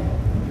have them.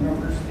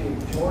 University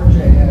of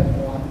Georgia has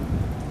one,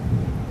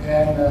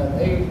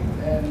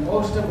 and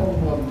most of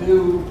them will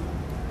do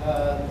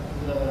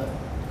the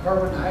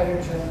carbon,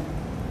 hydrogen,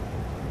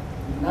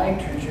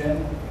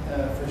 nitrogen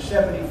for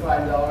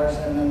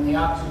 $75, and then the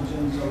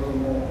oxygen's a little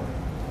more,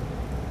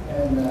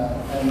 and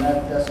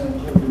that doesn't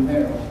include the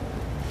minerals.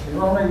 The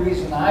only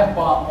reason I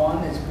bought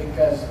one is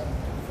because,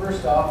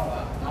 first off,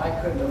 I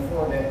couldn't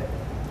afford to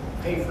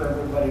pay for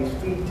everybody's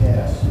feed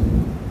tests.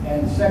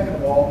 And second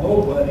of all,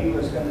 nobody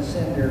was going to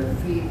send their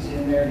feeds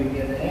in there to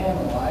get it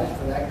analyzed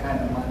for that kind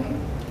of money.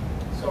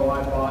 So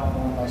I bought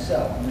one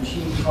myself. The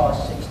machine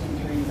cost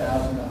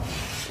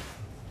 $63,000.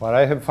 What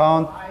I have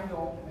found, I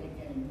don't make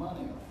any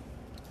money on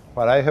it.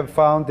 what I have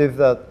found is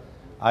that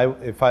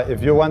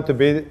if you want to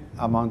be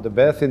among the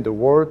best in the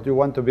world, you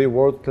want to be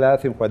world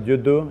class in what you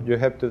do, you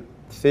have to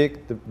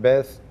seek the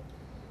best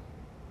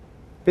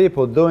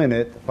people doing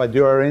it, what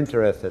you are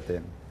interested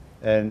in.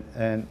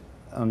 And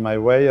on my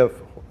way of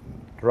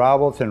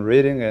travels and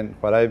reading and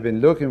what I've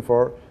been looking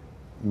for,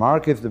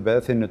 Mark is the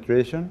best in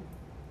nutrition,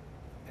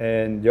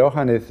 and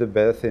Johann is the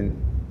best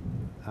in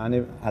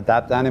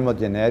adapted animal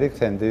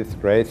genetics and this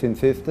grazing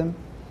system.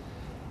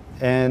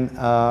 And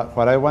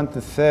what I want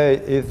to say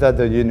is that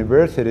the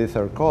universities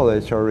or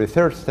college or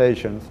research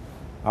stations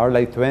are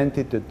like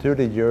 20 to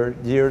 30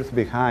 years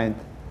behind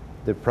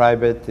the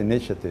private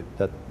initiative,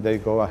 that they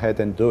go ahead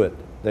and do it.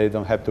 They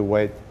don't have to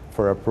wait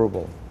for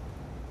approval.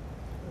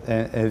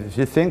 And if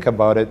you think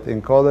about it,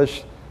 in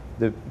college,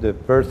 the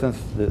persons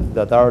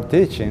that are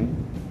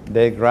teaching,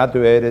 they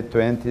graduated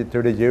 20,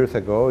 30 years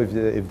ago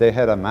if they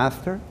had a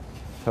master.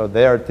 So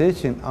they are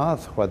teaching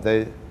us what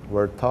they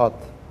were taught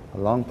a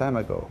long time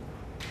ago.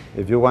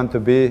 If you want to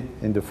be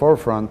in the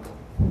forefront,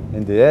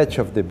 in the edge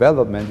of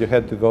development, you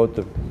have to go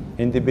to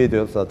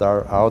individuals that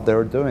are out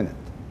there doing it.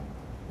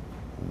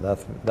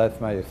 That's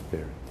my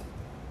experience.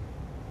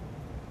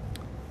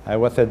 I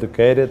was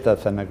educated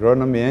as an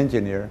agronomy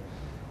engineer,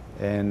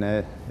 and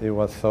it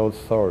was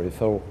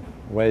so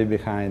way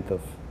behind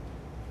of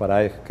what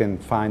I can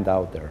find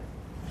out there.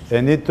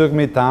 And it took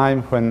me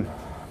time. When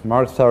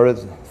Mark started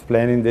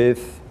explaining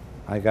this,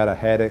 I got a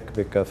headache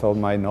because all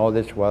my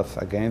knowledge was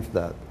against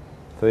that.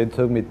 So it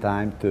took me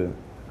time to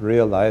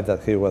realize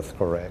that he was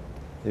correct.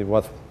 It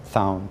was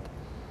sound.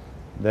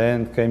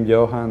 Then came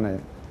Johann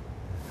and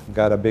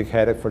got a big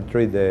headache for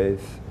 3 days,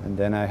 and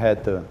then I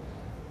had to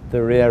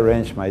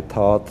rearrange my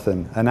thoughts,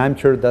 and I'm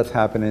sure that's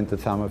happening to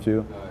some of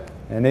you.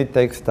 And it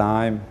takes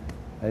time.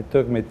 It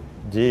took me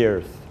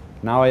years.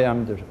 Now I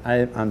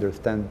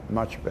understand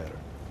much better.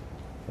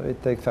 So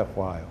it takes a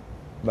while,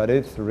 but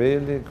it's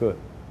really good.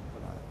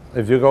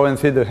 If you go and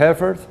see the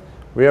heifers,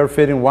 we are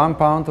feeding 1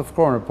 pound of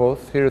corn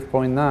post. Here is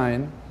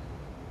 0.9,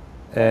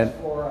 and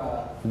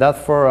that's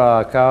for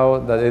a cow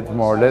that eats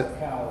more.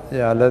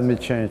 Yeah, let me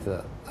change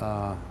that.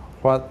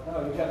 What?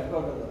 No, you got to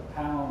go to the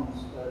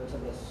pounds, to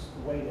the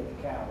weight of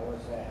the cow.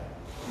 Where's that?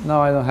 No,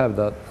 I don't have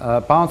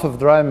that. Pounds of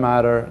dry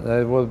matter,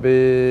 it will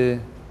be,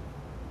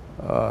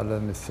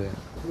 let me see.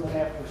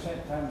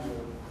 2.5% times your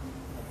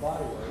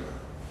body weight.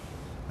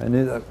 I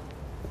need a,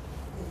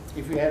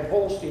 If you had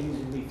Holsteins,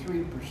 it'd be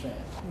 3%.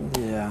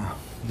 yeah,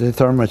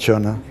 these are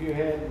Machona. If you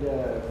had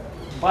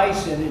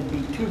bison, it'd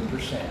be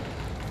 2%.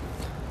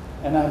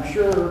 And I'm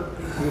sure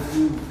if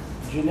you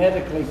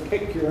genetically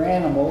pick your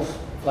animals,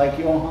 like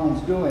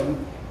Johann's doing,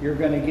 you're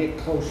going to get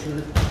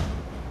closer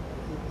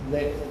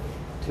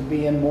to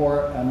being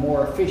a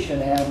more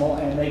efficient animal,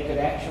 and they could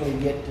actually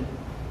get to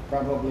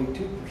probably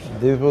 2%.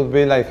 This would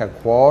be like a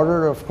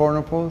quarter of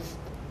corn post.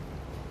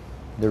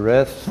 The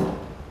rest,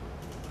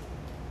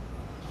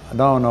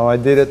 no, I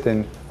did it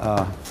in,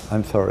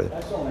 I'm sorry.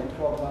 That's only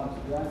 12 pounds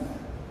of dry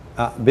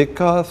matter.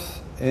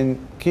 Because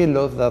in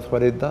kilos, that's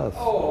what it does.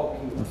 Oh,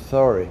 okay. I'm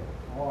sorry.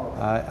 All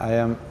right. I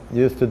am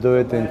used to do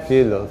it in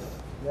kilos.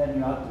 Then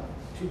you have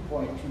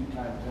 2.2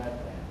 times that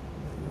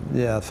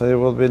then. Yeah, so it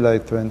will be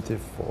like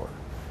 24.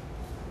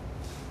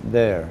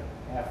 There.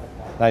 Half a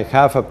pound. Like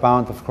half a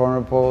pound of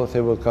corn post,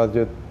 it will cost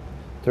you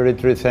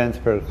 33 cents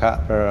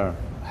per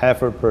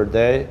heifer per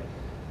day,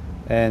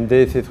 and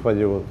this is what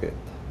you will get.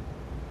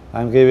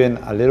 I'm giving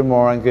a little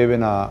more. I'm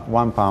giving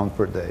 1 pound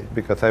per day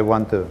because I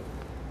want to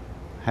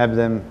have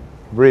them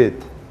breed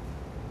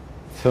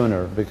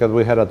sooner, because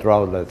we had a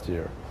drought last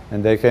year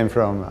and they came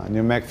from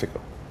New Mexico.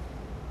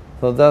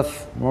 So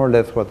that's more or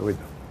less what we do.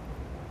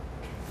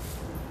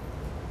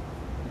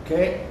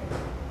 Okay,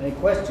 any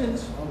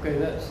questions? Okay,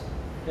 that's,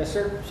 Yes,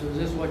 sir? so is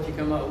this what you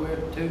come up with,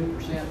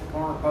 2%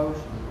 corner post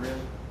and the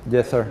rest?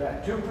 Yes, sir.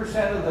 Yeah,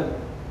 2%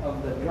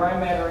 of the dry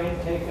matter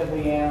intake of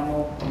the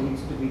animal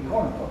needs to be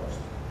corn post.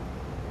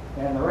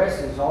 And the rest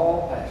is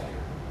all pasture.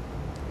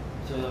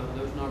 So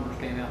those numbers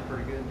came out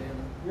pretty good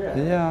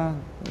then? Yeah,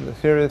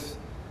 here is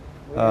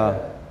We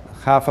had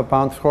half a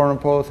pound corn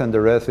post, and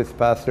the rest is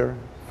pasture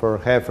for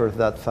heifers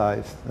that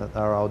size that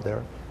are out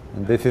there.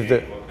 And this is the.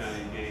 What kind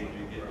of gain do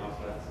you get off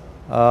that?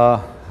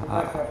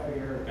 back up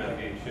here. What kind of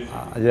gain should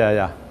you?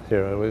 Yeah.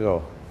 Here we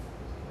go.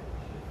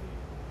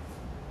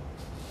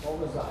 What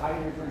was the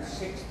hydrogen,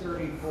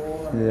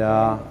 634?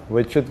 Yeah,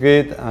 we should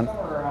get Somewhere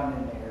around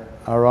in there,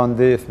 around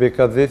this,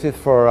 because this is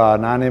for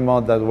an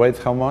animal that weighs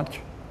how much?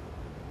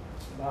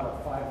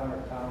 about a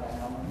 500-pound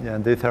animal. Yeah,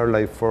 these are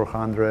like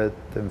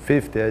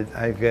 450,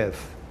 I guess,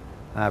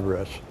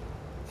 average.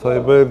 So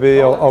it will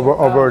be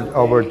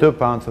over 2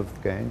 pounds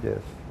of gain. Yes,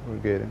 we're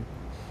getting.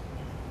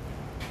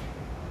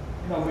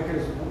 You know,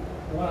 because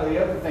one of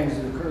the other things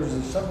that occurs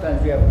is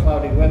sometimes you have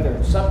cloudy weather,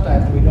 and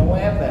sometimes we don't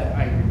have that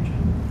hydrogen.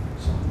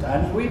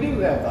 Sometimes we do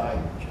have the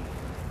hydrogen.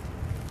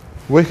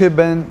 We have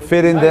been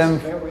feeding Nice them.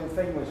 if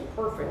everything was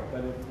perfect,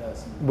 but it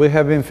doesn't. We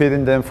have been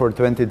feeding them for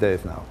 20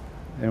 days now.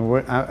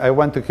 And I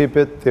want to keep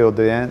it till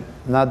the end,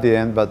 not the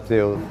end, but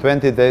till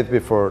 20 days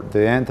before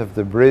the end of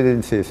the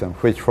breeding season,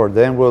 which for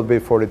them will be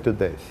 42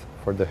 days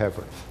for the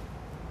heifers.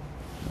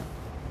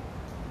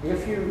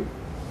 If you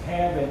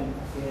have in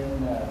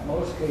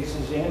most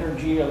cases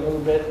energy a little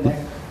bit, and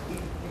then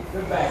you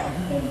go back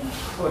and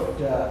put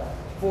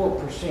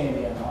 4%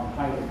 in on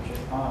hydrogen,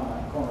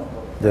 on corn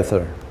post. Yes,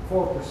 sir.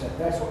 4%,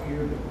 that's what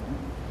you're doing.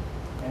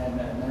 And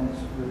then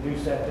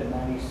reduce that to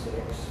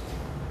 96.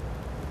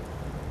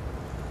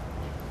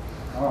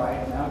 All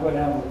right, now go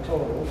down to the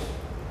totals.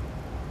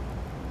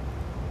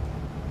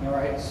 All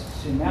right,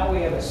 so now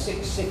we have a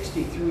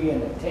 663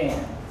 and a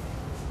 10.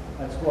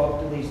 Let's go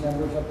up to these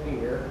numbers up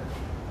here.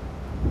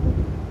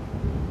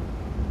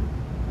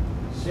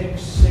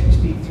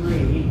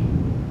 663,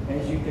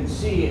 as you can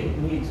see, it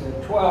needs a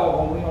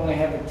 12 when we only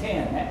have a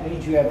 10. That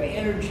means you have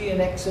energy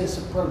in excess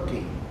of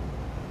protein,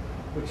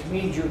 which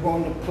means you're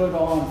going to put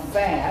on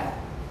fat,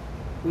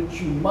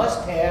 which you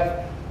must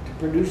have to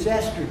produce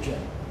estrogen.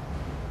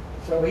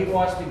 So he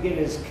wants to get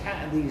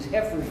these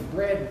heifers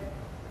bred.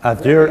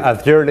 As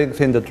yearlings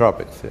in the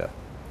tropics, yeah.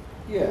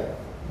 Yeah.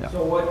 Yeah.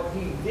 So what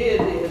he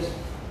did is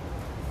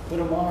put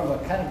them on a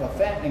kind of a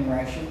fattening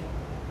ration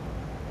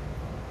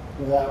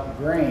without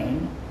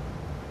grain,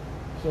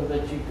 so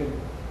that you could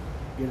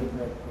get them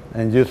bred quick.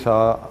 And you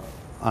saw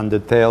on the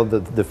tail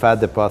the fat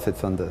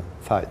deposits on the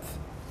sides.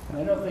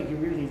 I don't think you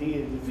really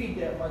needed to feed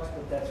that much,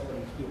 but that's what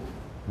he's doing.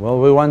 Well,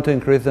 we want to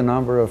increase the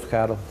number of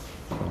cattle.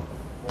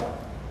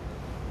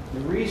 The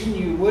reason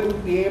you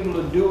wouldn't be able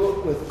to do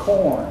it with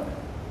corn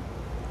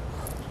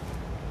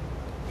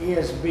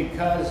is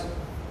because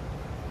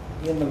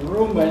in the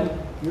rumen,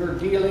 you're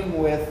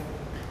dealing with,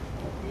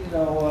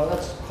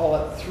 let's call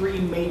it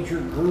 3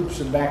 major groups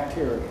of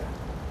bacteria.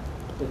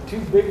 The 2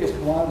 biggest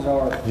ones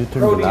are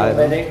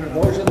proteolytic.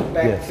 Those are the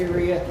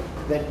bacteria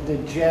that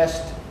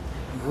digest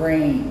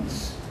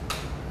grains.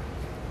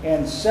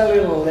 And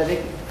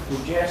cellulolytic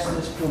digest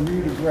this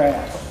Bermuda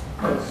grass,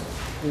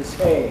 this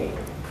hay.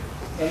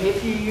 And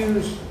if you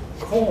use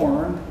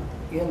corn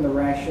in the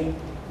ration,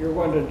 you're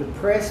going to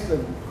depress the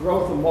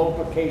growth and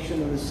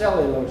multiplication of the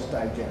cellulose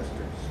digesters.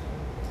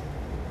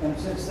 And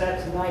since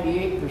that's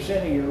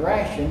 98% of your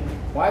ration,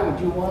 why would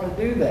you want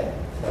to do that?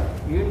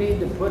 You need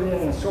to put in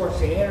a source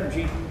of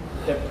energy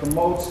that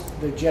promotes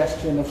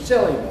digestion of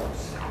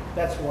cellulose.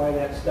 That's why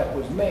that stuff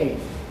was made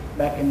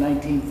back in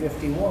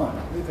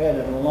 1951. We've had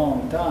it a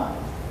long time.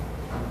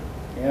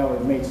 Yeah,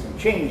 we've made some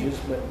changes,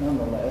 but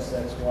nonetheless,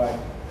 that's why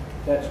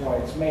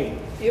it's made.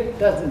 It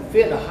doesn't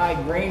fit a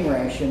high grain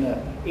ration,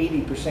 a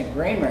 80%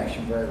 grain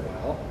ration very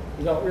well.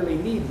 You don't really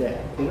need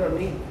that. You don't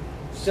need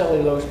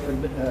cellulose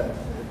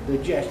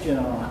digestion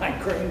on a high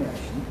grain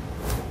ration,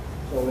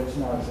 so it's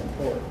not as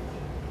important.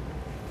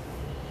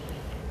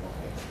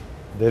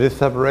 Did it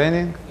stop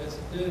raining? Yes,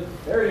 it did.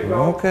 There you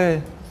go.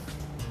 Okay.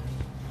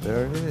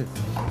 There it is.